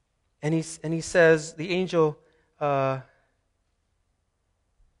 And he says, the angel, the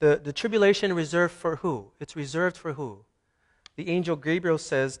tribulation reserved for who? It's reserved for who? The angel Gabriel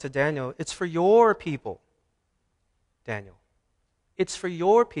says to Daniel, it's for your people, Daniel. It's for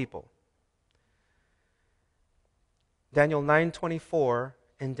your people. Daniel 9:24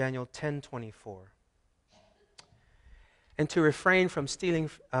 and Daniel 10:24. And to refrain from stealing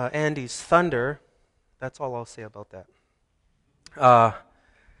Andy's thunder, that's all I'll say about that.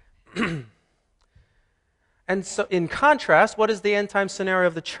 And so in contrast, what is the end time scenario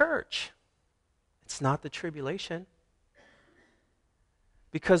of the church? It's not the tribulation.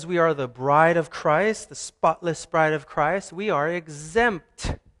 Because we are the bride of Christ, the spotless bride of Christ, we are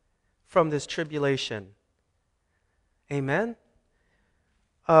exempt from this tribulation. Amen?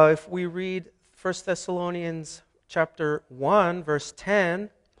 If we read 1 Thessalonians chapter 1, verse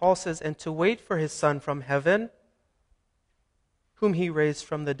 10, Paul says, "And to wait for his Son from heaven, whom he raised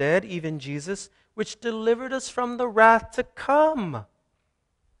from the dead, even Jesus, which delivered us from the wrath to come."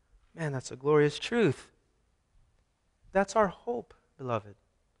 Man, that's a glorious truth. That's our hope, beloved.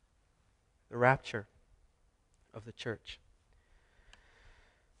 The rapture of the church.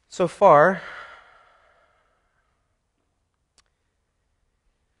 So far,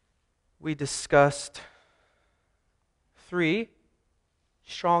 we discussed three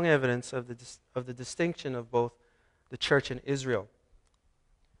strong evidence of the distinction of both the church and Israel.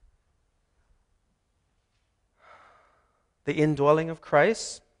 The indwelling of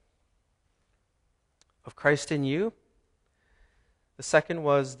Christ in you. The second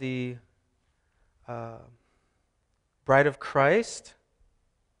was the bride of Christ.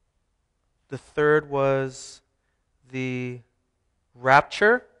 The third was the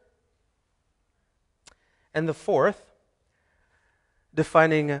rapture. And the fourth,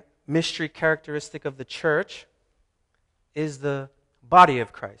 defining mystery characteristic of the church, is the body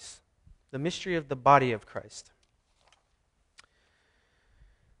of Christ. The mystery of the body of Christ.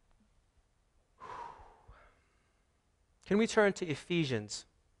 Can we turn to Ephesians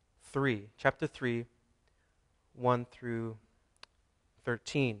 3, chapter 3, 1 through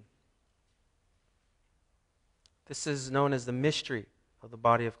 13. This is known as the mystery of the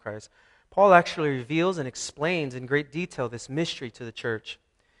body of Christ. Paul actually reveals and explains in great detail this mystery to the church.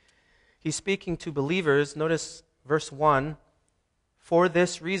 He's speaking to believers. Notice verse 1. "For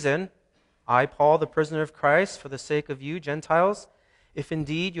this reason, I, Paul, the prisoner of Christ, for the sake of you, Gentiles, if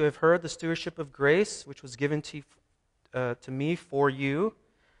indeed you have heard the stewardship of grace, which was given to me for you."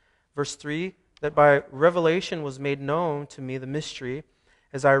 Verse 3, "That by revelation was made known to me the mystery,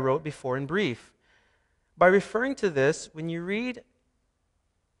 as I wrote before in brief." By referring to this, when you read...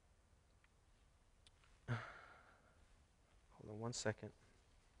 Hold on one second.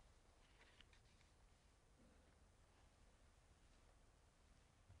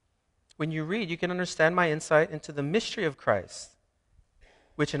 When you read, you can understand my insight into the mystery of Christ,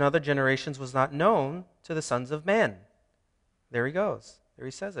 which in other generations was not known to the sons of men. There he goes. There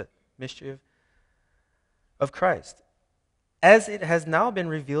he says it. Mystery of Christ. As it has now been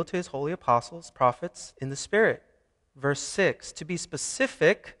revealed to his holy apostles, prophets, in the Spirit. Verse 6, to be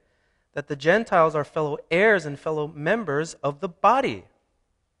specific, that the Gentiles are fellow heirs and fellow members of the body,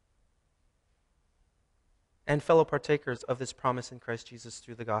 and fellow partakers of this promise in Christ Jesus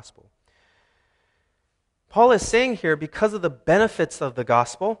through the gospel. Paul is saying here, because of the benefits of the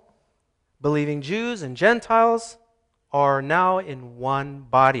gospel, believing Jews and Gentiles are now in one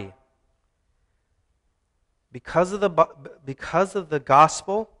body. Because of the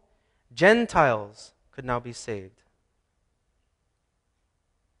gospel, Gentiles could now be saved.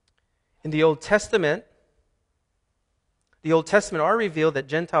 In the Old Testament are revealed that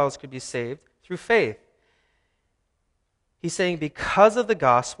Gentiles could be saved through faith. He's saying because of the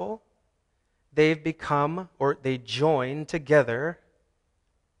gospel, they've become, or they join together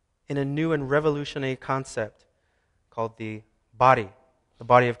in a new and revolutionary concept called the body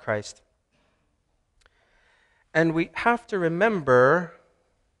of Christ. And we have to remember,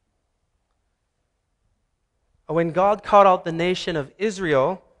 when God called out the nation of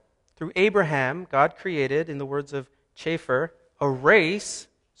Israel, through Abraham, God created, in the words of Schaeffer, a race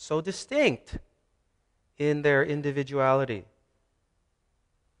so distinct in their individuality.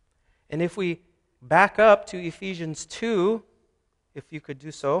 And if we back up to Ephesians 2, if you could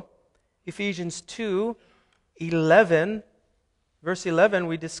do so, Ephesians 2, 11, verse 11,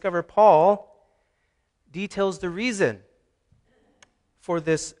 we discover Paul details the reason for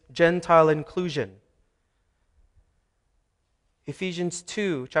this Gentile inclusion. Ephesians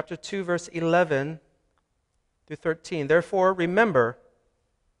 2, chapter 2, verse 11 through 13. Therefore, remember,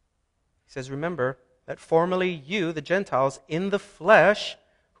 he says, remember that formerly you, the Gentiles, in the flesh,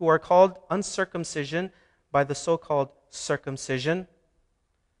 who are called uncircumcision by the so-called circumcision.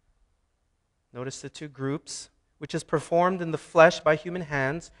 Notice the two groups, which is performed in the flesh by human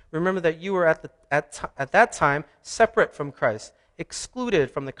hands. Remember that you were at that time separate from Christ,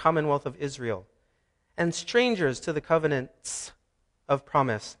 excluded from the commonwealth of Israel, and strangers to the covenants of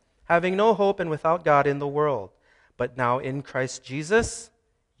promise, having no hope and without God in the world. But now in Christ Jesus,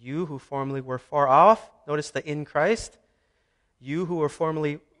 you who formerly were far off, notice the in Christ, you who were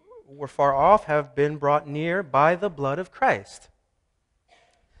formerly far off have been brought near by the blood of Christ.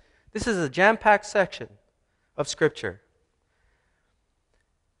 This is a jam-packed section of Scripture.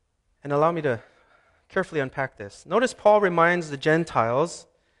 And allow me to carefully unpack this. Notice Paul reminds the Gentiles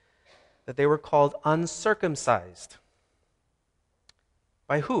that they were called uncircumcised.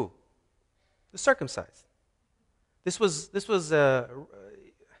 By who? The circumcised. This was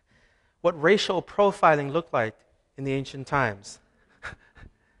what racial profiling looked like in the ancient times.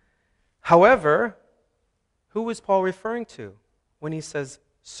 However, who is Paul referring to when he says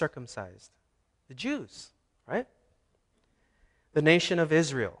circumcised? The Jews, right? The nation of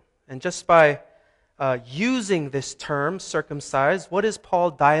Israel. And just by using this term, circumcised, what is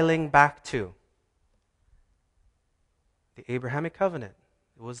Paul dialing back to? The Abrahamic covenant.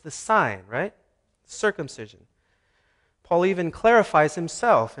 It was the sign, right? Circumcision. Paul even clarifies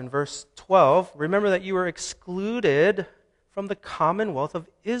himself in verse 12. Remember that you were excluded from the commonwealth of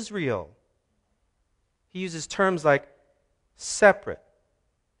Israel. He uses terms like separate,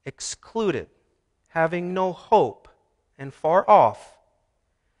 excluded, having no hope, and far off.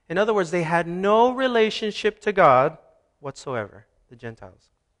 In other words, they had no relationship to God whatsoever, the Gentiles.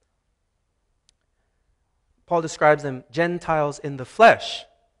 Paul describes them Gentiles in the flesh,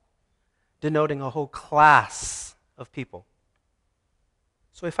 denoting a whole class of people.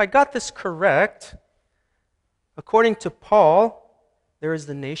 So if I got this correct, according to Paul, there is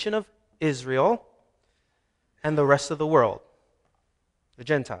the nation of Israel and the rest of the world, the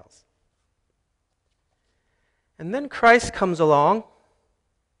Gentiles. And then Christ comes along,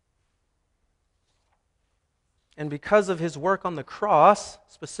 and because of his work on the cross,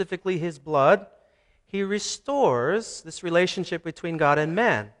 specifically his blood, he restores this relationship between God and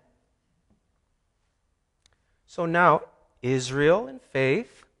man. So now, Israel in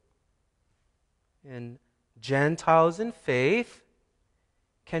faith and Gentiles in faith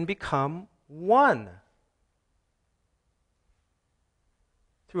can become one.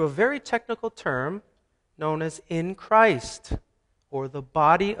 Through a very technical term known as in Christ, or the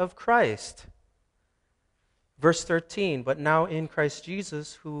body of Christ. Verse 13, but now in Christ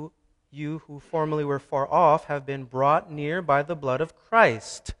Jesus, you who formerly were far off have been brought near by the blood of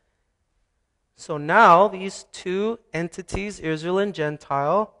Christ. So now these two entities, Israel and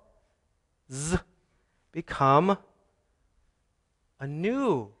Gentile, become a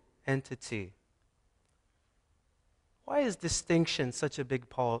new entity. Why is distinction such a big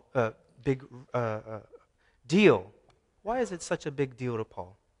deal? Why is it such a big deal to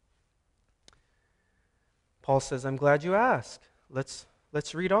Paul? Paul says, I'm glad you asked. Let's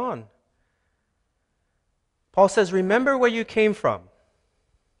read on. Paul says, remember where you came from,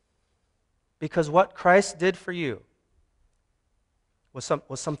 because what Christ did for you was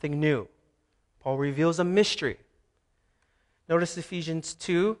something new. Paul reveals a mystery. Notice Ephesians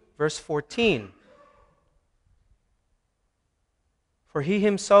 2, verse 14. For he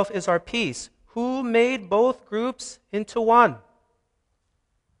himself is our peace, who made both groups into one.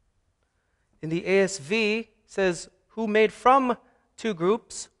 In the ASV, it says, who made from two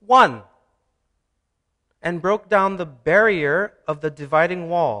groups one, and broke down the barrier of the dividing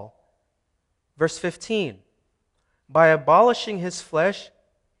wall. Verse 15, by abolishing his flesh,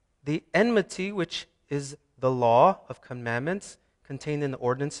 the enmity, which is the law of commandments contained in the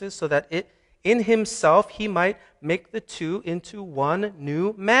ordinances, so that in himself he might make the two into one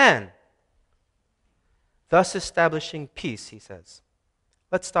new man, thus establishing peace, he says.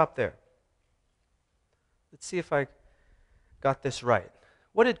 Let's stop there. Let's see if I got this right.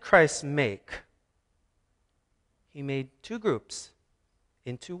 What did Christ make? He made two groups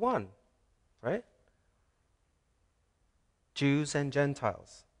into one, right? Jews and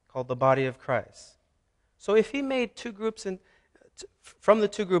Gentiles, called the body of Christ. So if he made two groups from the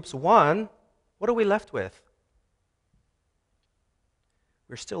two groups one, what are we left with?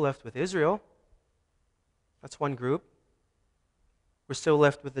 We're still left with Israel. That's one group. We're still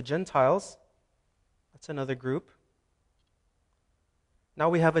left with the Gentiles. That's another group. Now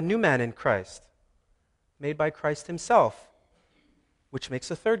we have a new man in Christ, made by Christ himself, which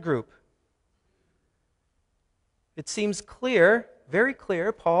makes a third group. It seems clear, very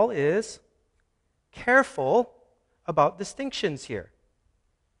clear, Paul is careful about distinctions here,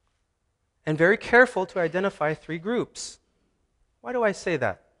 and very careful to identify three groups. Why do I say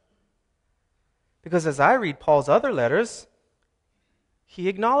that? Because as I read Paul's other letters, he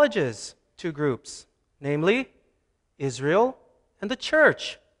acknowledges two groups, namely Israel and the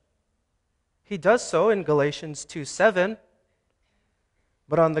church. He does so in Galatians 2:7.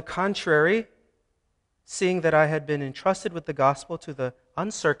 But on the contrary, seeing that I had been entrusted with the gospel to the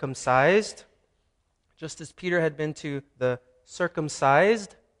uncircumcised, just as Peter had been to the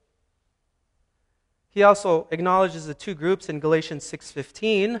circumcised, he also acknowledges the two groups in Galatians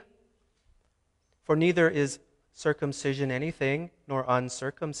 6:15, For neither is circumcision anything, nor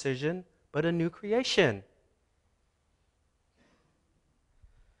uncircumcision, but a new creation.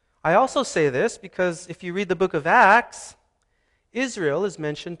 I also say this because if you read the book of Acts, Israel is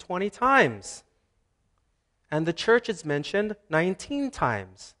mentioned 20 times, and the church is mentioned 19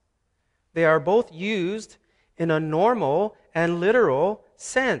 times. They are both used in a normal and literal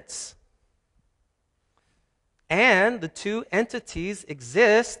sense. And the two entities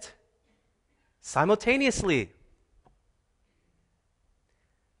exist simultaneously.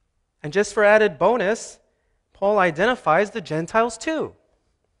 And just for added bonus, Paul identifies the Gentiles too.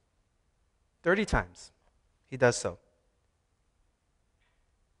 30 times he does so.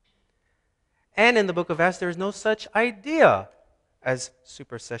 And in the book of Acts, there is no such idea as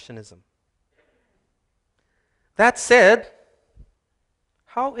supersessionism. That said,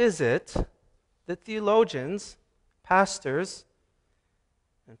 how is it that theologians, pastors,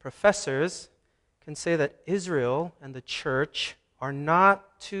 and professors can say that Israel and the church are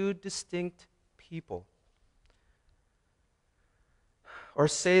not two distinct people? Or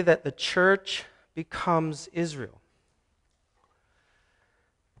say that the church becomes Israel?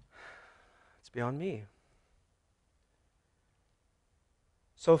 It's beyond me.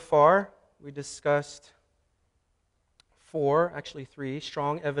 So far, we discussed three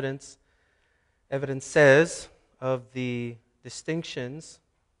strong evidences of the distinctions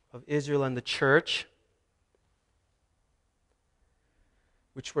of Israel and the church,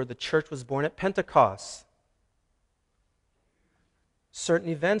 which were the church was born at Pentecost. Certain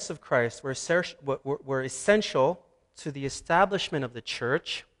events of Christ were essential to the establishment of the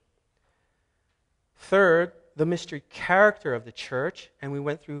church. Third, the mystery character of the church, and we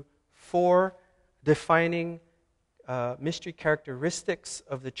went through 4 defining mystery characteristics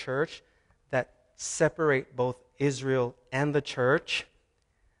of the church that separate both Israel and the church: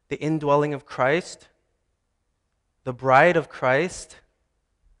 the indwelling of Christ, the bride of Christ,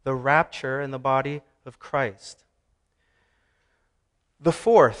 the rapture and the body of Christ. The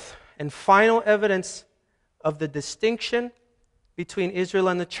fourth and final evidence of the distinction between Israel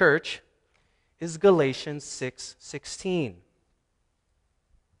and the church is Galatians 6:16.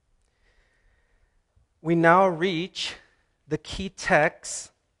 We now reach the key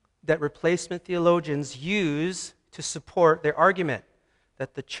texts that replacement theologians use to support their argument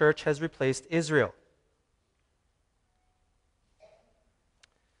that the church has replaced Israel.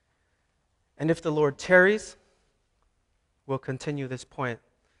 And if the Lord tarries, we'll continue this point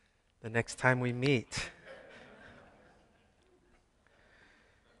the next time we meet.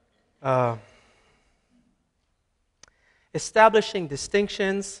 Establishing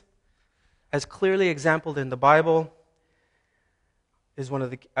distinctions as clearly exampled in the Bible is one of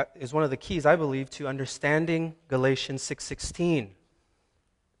the keys, I believe, to understanding Galatians 6:16.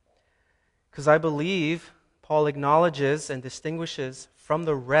 Because I believe Paul acknowledges and distinguishes from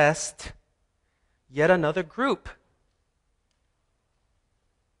the rest yet another group.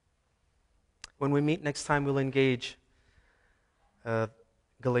 When we meet next time, we'll engage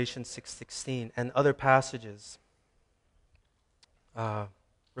Galatians 6:16 and other passages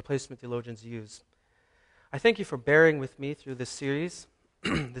replacement theologians use. I thank you for bearing with me through this series.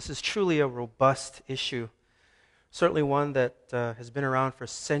 This is truly a robust issue, certainly one that has been around for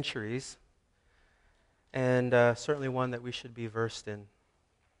centuries, and certainly one that we should be versed in.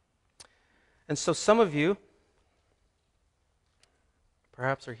 And so some of you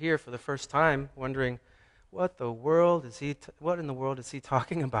perhaps are here for the first time wondering, what in the world is he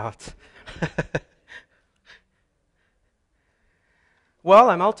talking about?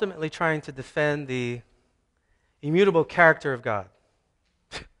 Well, I'm ultimately trying to defend the immutable character of God,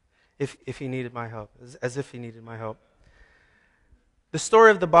 if he needed my help, as if he needed my help. The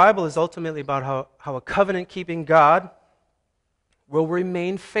story of the Bible is ultimately about how a covenant-keeping God will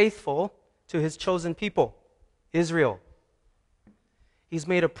remain faithful to his chosen people, Israel. He's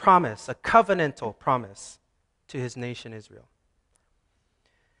made a promise, a covenantal promise to his nation Israel.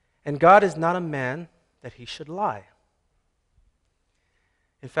 And God is not a man that he should lie.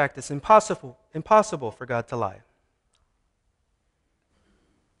 In fact, it's impossible for God to lie.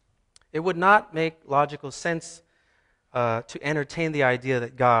 It would not make logical sense to entertain the idea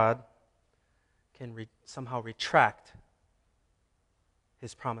that God can somehow retract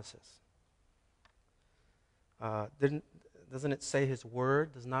his promises. Doesn't it say his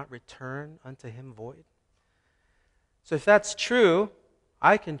word does not return unto him void? So if that's true,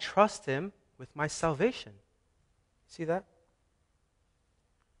 I can trust him with my salvation. See that?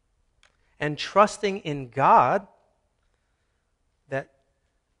 And trusting in God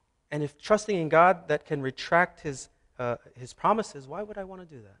if trusting in God that can retract his promises, why would I want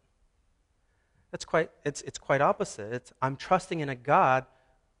to do that? It's quite opposite. I'm trusting in a God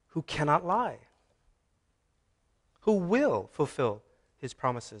who cannot lie, who will fulfill his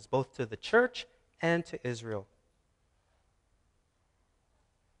promises, both to the church and to Israel.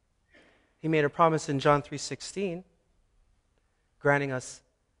 He made a promise in John 3:16, granting us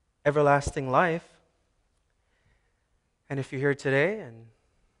everlasting life. And if you're here today and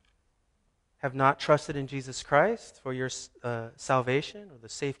have not trusted in Jesus Christ for your salvation or the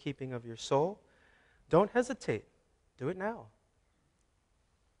safekeeping of your soul, don't hesitate. Do it now.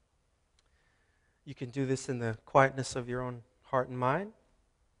 You can do this in the quietness of your own heart and mind,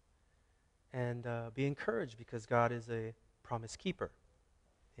 and be encouraged because God is a promise keeper.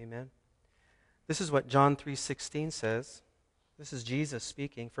 Amen. This is what John 3:16 says. This is Jesus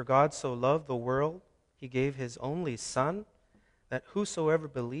speaking. For God so loved the world, he gave his only Son, that whosoever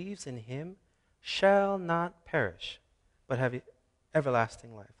believes in him shall not perish, but have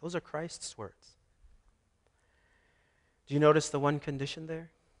everlasting life. Those are Christ's words. Do you notice the one condition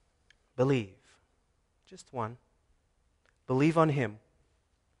there? Believe. Just one. Believe on him.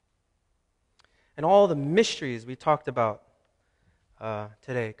 And all the mysteries we talked about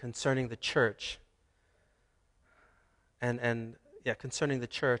today concerning the church and concerning the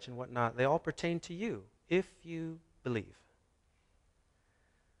church and whatnot, they all pertain to you if you believe.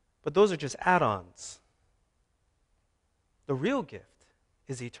 But those are just add-ons. The real gift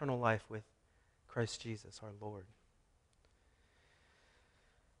is eternal life with Christ Jesus, our Lord.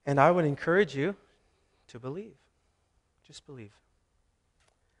 And I would encourage you to believe. Just believe.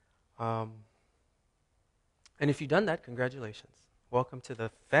 And if you've done that, congratulations. Welcome to the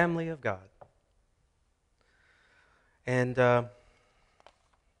family of God. And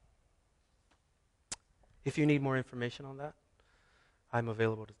if you need more information on that, I'm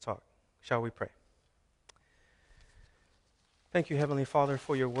available to talk. Shall we pray? Thank you, Heavenly Father,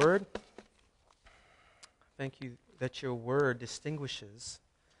 for your word. Thank you that your word distinguishes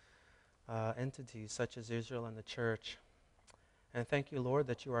entities such as Israel and the church. And thank you, Lord,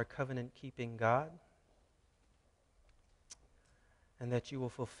 that you are a covenant-keeping God, and that you will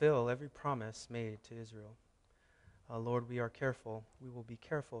fulfill every promise made to Israel. Lord, we are careful. We will be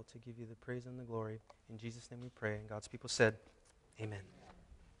careful to give you the praise and the glory. In Jesus' name we pray. And God's people said, amen.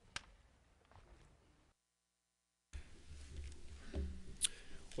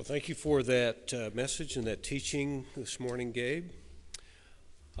 Well, thank you for that message and that teaching this morning, Gabe.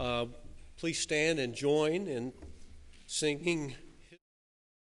 Please stand and join in singing